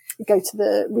go to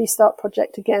the Restart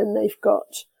Project. Again, they've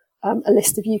got a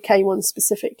list of UK ones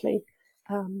specifically.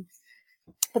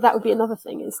 But that would be another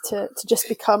thing, is to just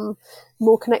become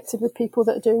more connected with people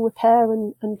that are doing repair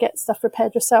and get stuff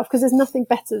repaired yourself, because there's nothing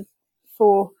better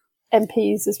for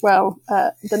MPs as well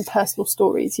than personal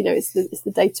stories. It's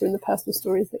the data and the personal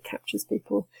stories that captures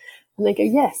people, and they go,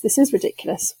 yes, this is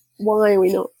ridiculous. Why are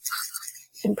we not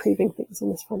improving things on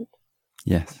this front?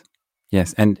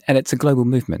 Yes, and it's a global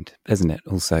movement, isn't it?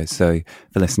 Also, so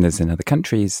for listeners in other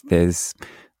countries, there's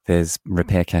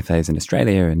repair cafes in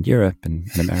Australia and Europe and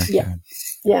America.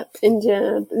 Yeah,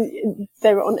 India,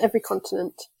 they're on every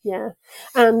continent. Yeah.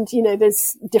 And,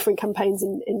 there's different campaigns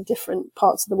in different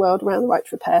parts of the world around the right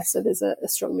to repair. So there's a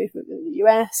strong movement in the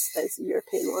US, there's a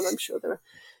European one. I'm sure there are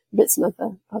bits in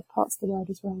other parts of the world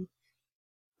as well.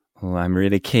 Oh, I'm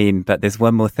really keen, but there's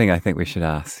one more thing I think we should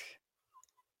ask.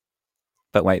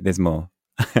 But wait, there's more.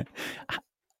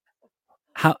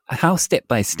 How step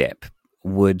by step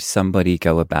would somebody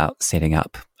go about setting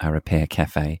up a repair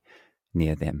cafe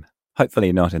near them?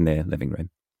 Hopefully not in their living room.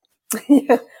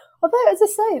 Yeah. Although, as I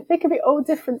say, they could be all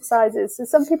different sizes. So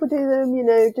some people do them,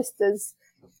 just as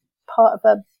part of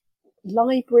a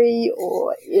library,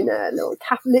 or in a little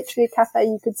literally a cafe.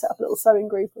 You could set up a little sewing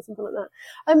group or something like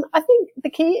that. I think the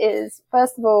key is,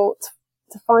 first of all,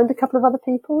 to find a couple of other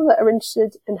people that are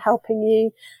interested in helping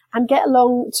you, and get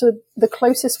along to the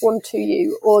closest one to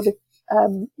you, or the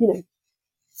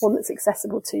one that's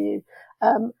accessible to you.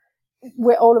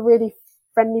 We're all a really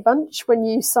friendly bunch. When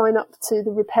you sign up to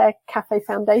the Repair Cafe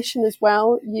Foundation as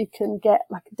well, you can get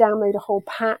like download a whole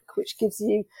pack, which gives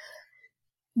you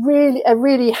a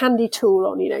really handy tool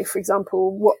on, for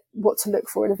example, what to look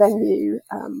for in a venue,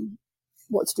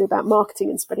 what to do about marketing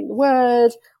and spreading the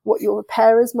word, what your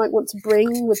repairers might want to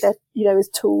bring with their, as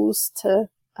tools to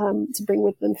bring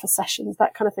with them for sessions,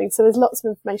 that kind of thing. So there's lots of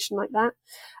information like that.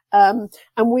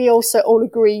 And we also all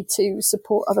agree to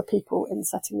support other people in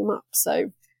setting them up.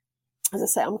 So as I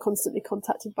say, I'm constantly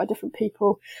contacted by different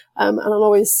people, and I'll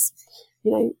always,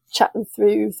 chat them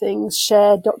through things,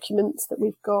 share documents that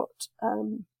we've got,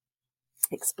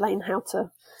 explain how to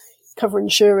cover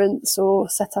insurance or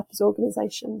set up as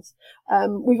organisations.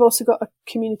 We've also got a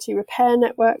community repair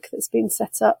network that's been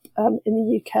set up in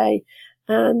the UK,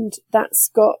 and that's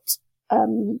got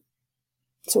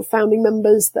sort of founding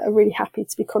members that are really happy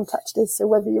to be contacted. So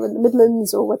whether you're in the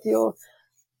Midlands or whether you're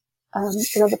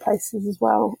in other places as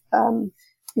well, around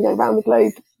the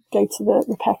globe, go to the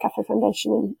Repair Cafe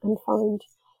Foundation and find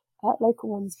local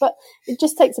ones. But it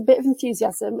just takes a bit of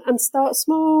enthusiasm, and start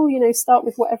small, start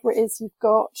with whatever it is you've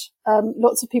got.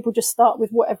 Lots of people just start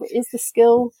with whatever it is, the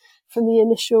skill from the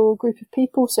initial group of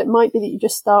people. So it might be that you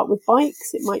just start with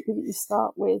bikes. It might be that you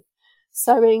start with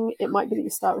sewing. It might be that you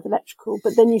start with electrical,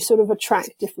 but then you sort of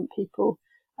attract different people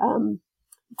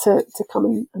to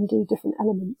come and do different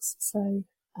elements. So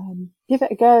give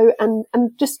it a go and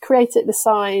just create it the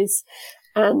size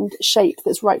and shape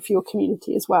that's right for your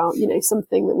community as well.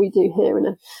 Something that we do here in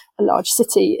a large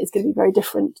city is going to be very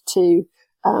different to,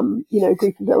 a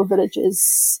group of little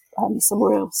villages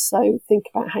somewhere else. So think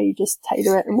about how you just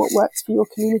tailor it and what works for your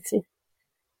community.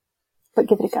 But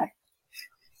give it a go.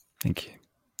 Thank you.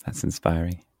 That's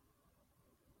inspiring.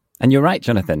 And you're right,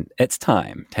 Jonathan. It's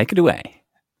time. Take it away.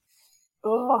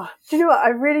 Oh, do you know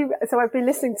what? So I've been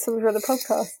listening to some of your other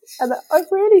podcasts, and I've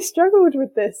really struggled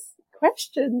with this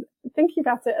question, thinking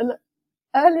about it. And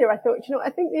earlier I thought,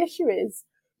 I think the issue is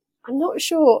I'm not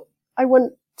sure I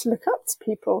want to look up to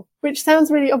people, which sounds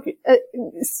really obvious. It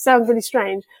sounds really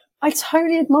strange. I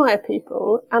totally admire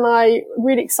people, and I'm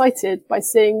really excited by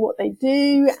seeing what they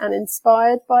do and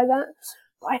inspired by that.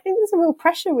 But I think there's a real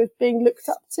pressure with being looked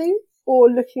up to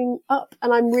or looking up,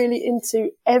 and I'm really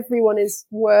into everyone is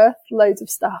worth loads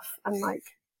of stuff, and like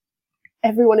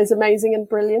everyone is amazing and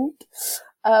brilliant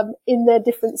in their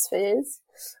different spheres.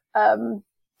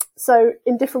 So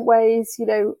in different ways,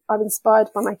 I'm inspired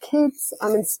by my kids.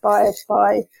 I'm inspired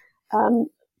by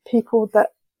people that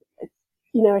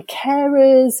are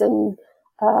carers and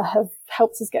have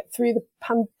helped us get through the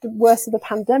worst of the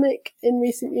pandemic in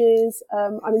recent years.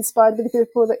 I'm inspired by the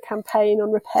people that campaign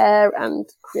on repair and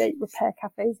create repair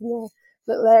cafes in their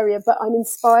little area. But I'm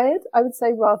inspired, I would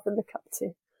say, rather than look up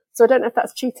to. So I don't know if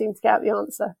that's cheating to get out the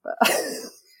answer, but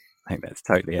I think that's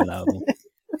totally allowable.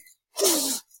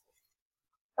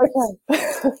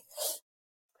 Okay.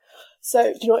 So,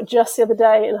 do you know what? Just the other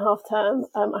day in half term,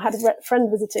 I had a friend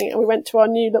visiting, and we went to our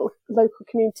new little local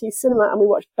community cinema, and we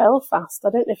watched Belfast. I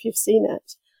don't know if you've seen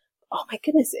it. Oh my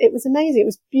goodness, it was amazing. It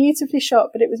was beautifully shot,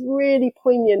 but it was really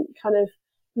poignant, kind of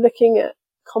looking at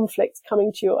conflict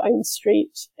coming to your own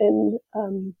street in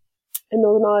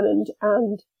Northern Ireland.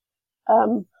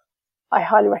 And I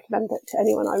highly recommend it to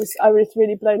anyone. I was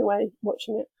really blown away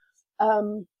watching it.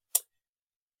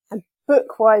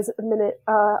 Book-wise at the minute,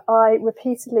 I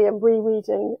repeatedly am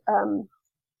rereading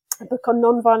a book on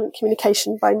nonviolent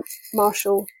communication by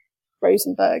Marshall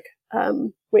Rosenberg,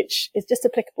 which is just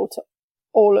applicable to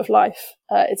all of life.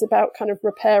 It's about kind of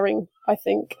repairing, I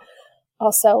think,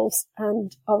 ourselves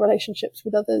and our relationships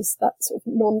with others, that sort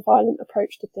of nonviolent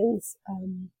approach to things.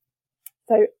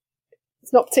 So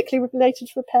it's not particularly related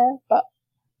to repair, but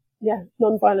yeah,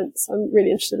 nonviolence I'm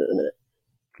really interested in at the minute.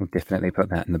 We'll definitely put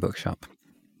that in the bookshop.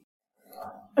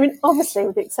 I mean, obviously,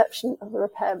 with the exception of the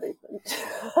repair movement,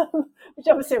 which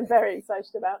obviously I'm very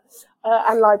excited about,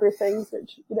 and library things,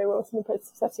 which, we're also in the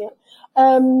process of setting up.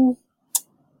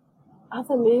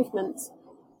 Other movements.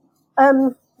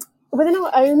 Within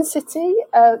our own city,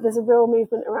 there's a real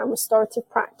movement around restorative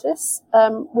practice,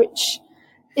 which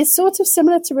is sort of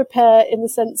similar to repair in the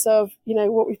sense of,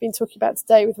 what we've been talking about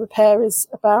today with repair is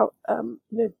about,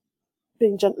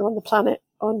 being gentle on the planet,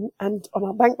 on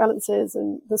our bank balances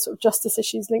and the sort of justice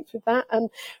issues linked with that.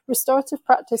 And restorative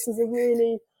practice is a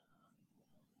really,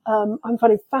 I'm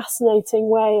finding fascinating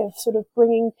way of sort of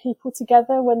bringing people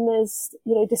together when there's,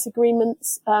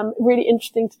 disagreements. Really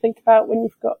interesting to think about when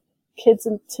you've got kids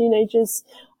and teenagers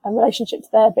and relationships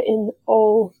there, but in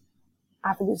all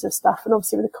avenues of stuff. And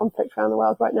obviously with the conflict around the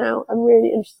world right now, I'm really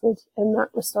interested in that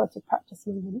restorative practice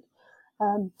movement.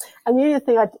 And the other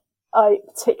thing I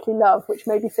particularly love, which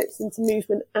maybe fits into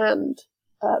movement and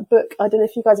book. I don't know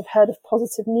if you guys have heard of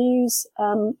Positive News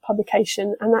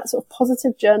publication, and that sort of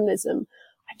positive journalism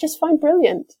I just find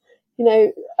brilliant.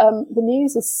 The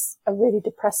news is a really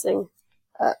depressing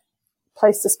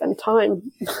place to spend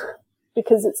time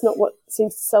because it's not what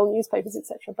seems to sell newspapers,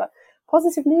 etc. But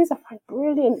positive news I find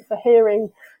brilliant for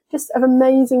hearing just of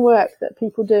amazing work that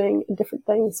people are doing in different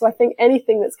things. So I think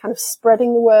anything that's kind of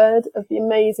spreading the word of the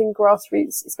amazing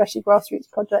grassroots, especially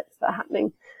grassroots projects that are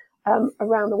happening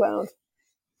around the world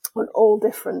on all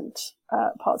different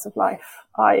parts of life.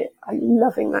 I'm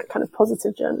loving that kind of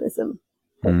positive journalism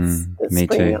that's me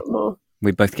springing too. up more.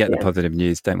 We both get the positive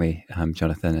news, don't we,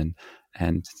 Jonathan?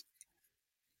 And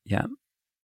yeah.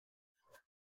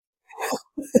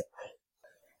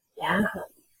 Yeah.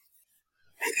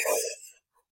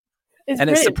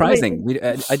 It's surprising.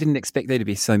 I didn't expect there to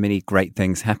be so many great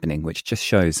things happening, which just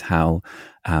shows how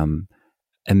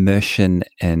immersion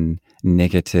in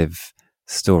negative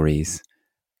stories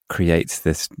creates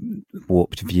this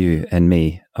warped view in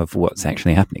me of what's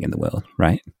actually happening in the world,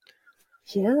 right?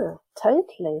 Yeah,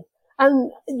 totally.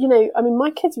 And,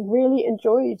 my kids really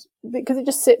enjoyed, because it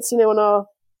just sits, on our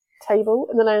table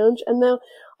in the lounge. And now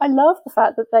I love the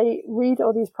fact that they read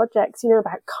all these projects,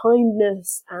 about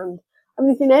kindness, and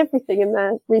there's been everything in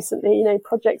there recently,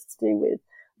 projects to do with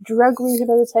drug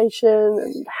rehabilitation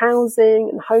and housing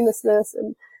and homelessness.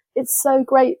 And it's so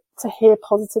great to hear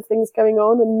positive things going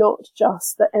on and not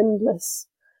just the endless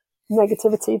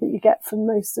negativity that you get from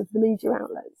most of the media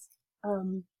outlets.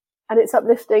 And it's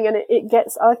uplifting, and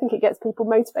I think it gets people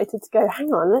motivated to go,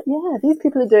 hang on, yeah, these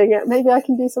people are doing it. Maybe I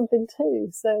can do something too.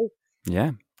 So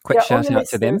yeah. Quick shout out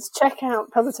to them. Check out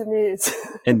Positive News.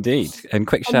 Indeed. And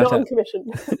quick shout out. I'm not on commission.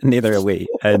 Neither are we.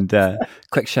 And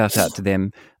quick shout out to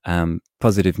them.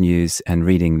 Positive News and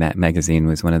reading that magazine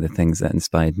was one of the things that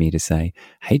inspired me to say,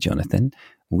 hey, Jonathan,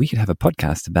 we could have a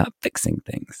podcast about fixing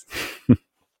things.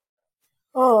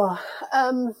 I'm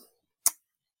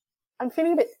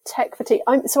feeling a bit tech fatigue.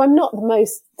 I'm not the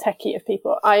most techie of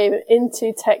people. I am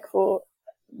into tech for,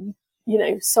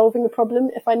 solving a problem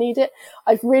if I need it.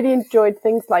 I've really enjoyed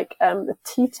things like the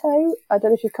Tito. I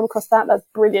don't know if you've come across that. That's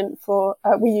brilliant for,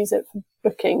 we use it for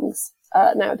bookings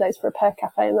nowadays for a Repair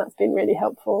Cafe, and that's been really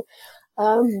helpful.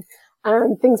 And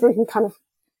things where we can kind of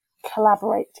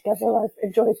collaborate together, I've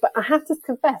enjoyed. But I have to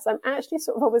confess, I'm actually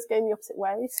sort of always going the opposite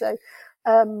way. So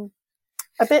a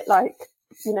bit like,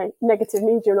 negative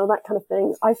media and all that kind of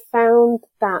thing. I found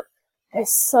that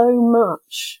there's so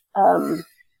much,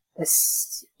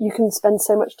 you can spend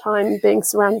so much time being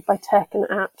surrounded by tech and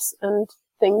apps and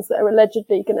things that are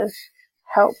allegedly going to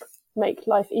help make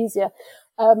life easier.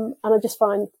 And I just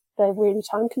find they're really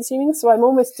time consuming. So I'm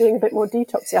almost doing a bit more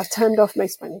detoxing. I've turned off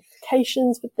most of my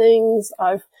notifications for things.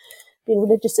 I've been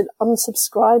religious in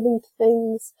unsubscribing to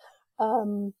things.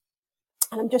 And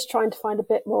I'm just trying to find a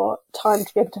bit more time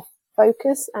to be able to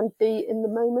focus and be in the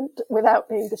moment without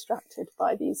being distracted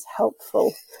by these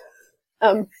helpful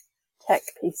tech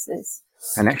pieces.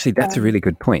 And actually, that's a really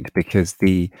good point, because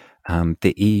the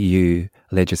EU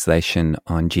legislation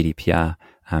on GDPR,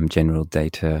 General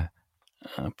Data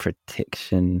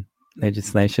Protection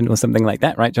legislation, or something like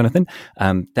that, right, Jonathan?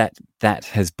 That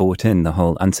has brought in the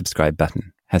whole unsubscribe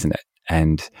button, hasn't it?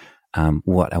 And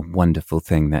what a wonderful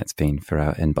thing that's been for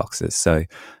our inboxes. So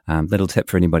little tip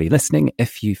for anybody listening: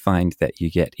 if you find that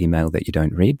you get email that you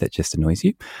don't read that just annoys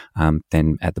you,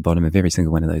 then at the bottom of every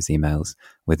single one of those emails,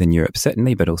 within Europe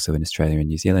certainly, but also in Australia and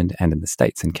New Zealand and in the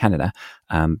States and Canada,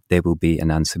 there will be an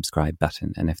unsubscribe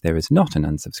button. And if there is not an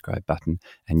unsubscribe button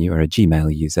and you are a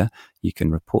Gmail user, you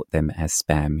can report them as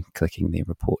spam, clicking the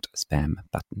report spam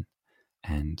button.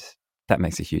 And that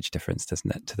makes a huge difference,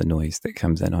 doesn't it, to the noise that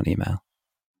comes in on email?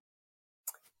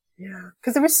 Yeah,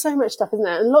 because there is so much stuff, isn't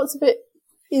there? And lots of it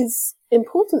is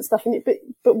important stuff in it,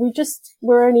 but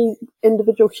we're only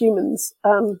individual humans.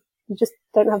 We just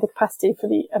don't have the capacity for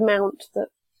the amount that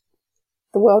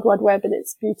the World Wide Web and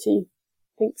its beauty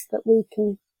thinks that we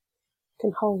can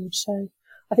hold. So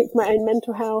I think for my own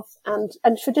mental health and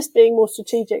for just being more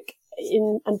strategic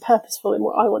and purposeful in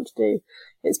what I want to do,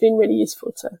 it's been really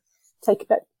useful to take a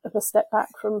bit of a step back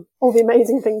from all the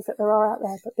amazing things that there are out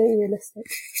there, but being realistic.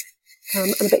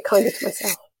 And a bit kinder to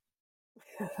myself.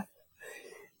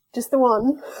 Just the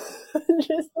one.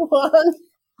 Just the one.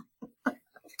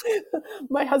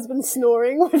 My husband's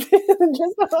snoring. Just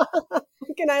the one.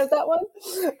 Can I have that one?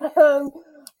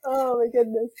 Oh my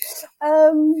goodness.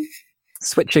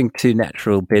 Switching to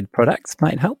natural bed products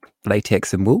might help.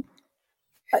 Latex and wool.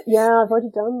 Yeah, I've already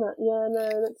done that. Yeah, no,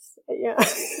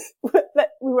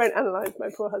 we won't analyse my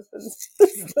poor husband's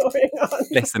snoring on.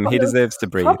 Bless him, he deserves to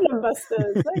breathe. Problem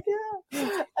busters. Like,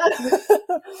 yeah.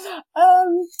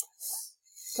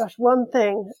 Gosh, one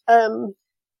thing. I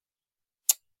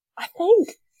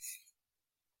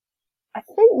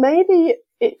think maybe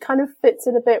it kind of fits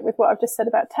in a bit with what I've just said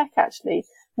about tech, actually.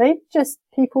 Maybe just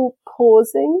people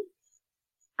pausing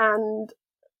and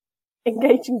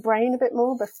engaging brain a bit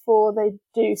more before they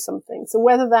do something. So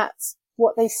whether that's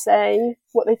what they say,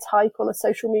 what they type on a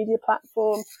social media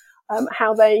platform,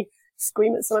 how they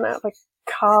scream at someone out of a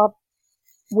car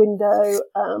window,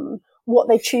 what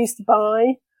they choose to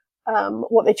buy,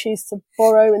 what they choose to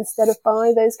borrow instead of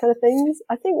buy, those kind of things.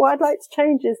 I think what I'd like to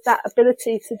change is that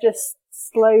ability to just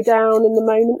slow down in the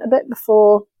moment a bit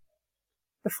before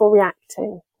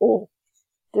reacting or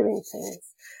doing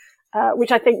things,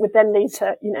 which I think would then lead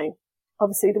to,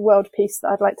 obviously the world peace that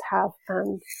I'd like to have,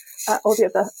 and all the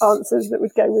other answers that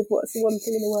would go with what's the one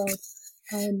thing in the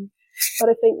world. But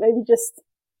I think maybe just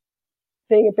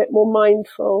being a bit more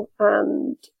mindful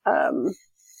and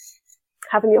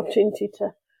having the opportunity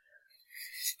to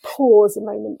pause a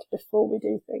moment before we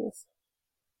do things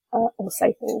or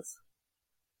say things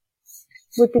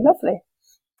would be lovely.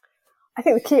 I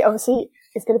think the key, obviously,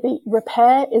 is going to be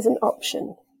repair is an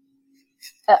option.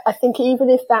 I think even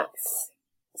if that's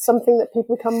something that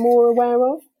people become more aware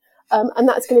of, and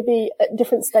that's going to be at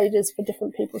different stages for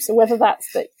different people. So whether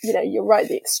that's that, you're right at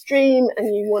the extreme and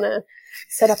you want to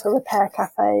set up a repair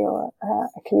cafe or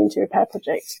a community repair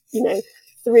project,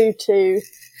 through to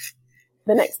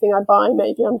the next thing I buy,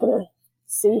 maybe I'm going to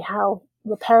see how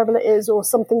repairable it is, or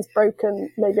something's broken,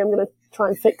 maybe I'm going to try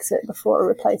and fix it before I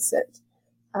replace it.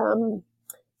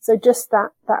 So just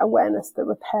that awareness that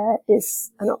repair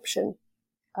is an option,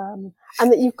 and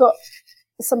that you've got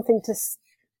something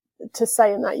to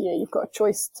say in that. You've got a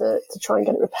choice to try and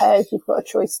get it repaired. You've got a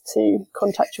choice to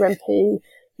contact your MP.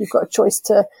 You've got a choice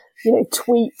to,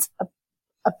 tweet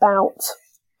about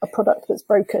a product that's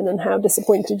broken and how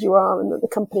disappointed you are, and that the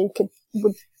company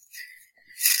would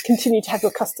continue to have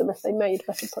your customer if they made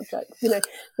better projects.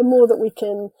 The more that we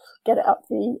can get it up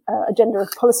the agenda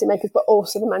of policymakers, but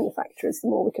also the manufacturers, the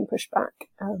more we can push back,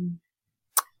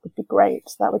 would be great.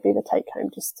 So that would be the take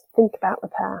home. Just think about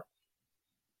repair.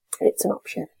 It's an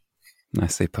option.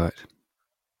 Nicely put.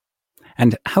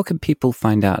 And how can people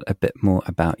find out a bit more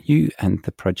about you and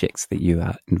the projects that you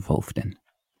are involved in?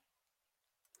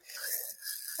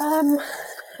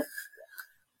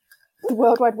 The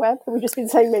World Wide Web, that we've just been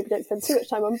saying maybe don't spend too much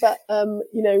time on, but,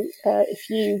 if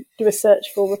you do a search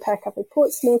for Repair Cafe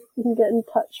Portsmouth, you can get in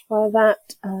touch via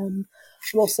that. I'm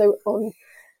also on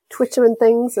Twitter and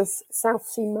things as South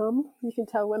Sea Mum. You can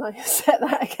tell when I set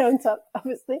that account up,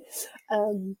 obviously.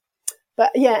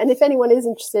 But yeah, and if anyone is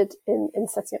interested in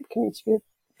setting up community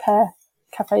repair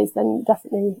cafes, then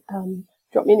definitely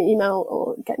drop me an email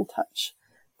or get in touch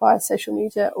via social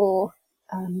media or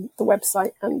the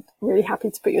website, and really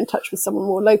happy to put you in touch with someone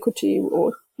more local to you,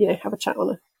 or have a chat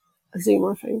on a Zoom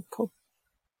or a phone call.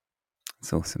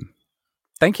 That's awesome.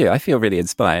 Thank you. I feel really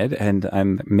inspired, and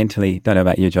I'm mentally, don't know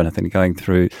about you, Jonathan, going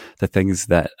through the things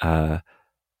that are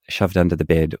shoved under the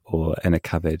bed or in a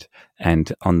cupboard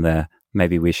and on the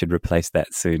maybe we should replace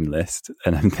that soon list.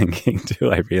 And I'm thinking,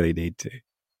 do I really need to?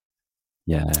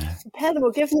 Yeah. Repair them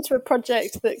or give them to a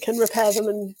project that can repair them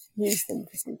and use them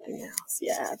for something else.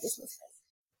 Yeah, business.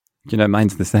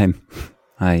 Mine's the same.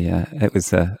 It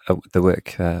was the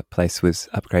work place was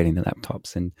upgrading the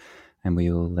laptops, and we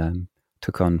all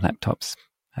took on laptops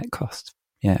at cost.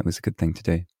 Yeah, it was a good thing to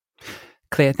do.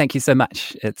 Claire, thank you so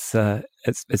much. It's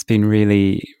been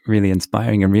really, really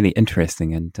inspiring and really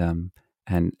interesting,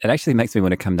 and it actually makes me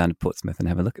want to come down to Portsmouth and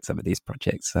have a look at some of these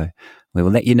projects. So we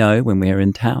will let you know when we're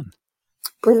in town.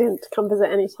 Brilliant. Come visit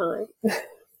any time.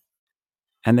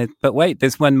 But wait,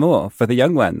 there's one more for the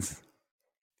young ones.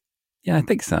 Yeah, I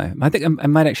think so. I think I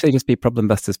might actually just be Problem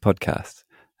Busters podcast.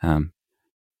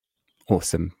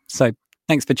 Awesome. So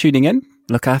thanks for tuning in.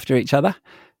 Look after each other,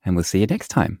 and we'll see you next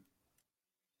time.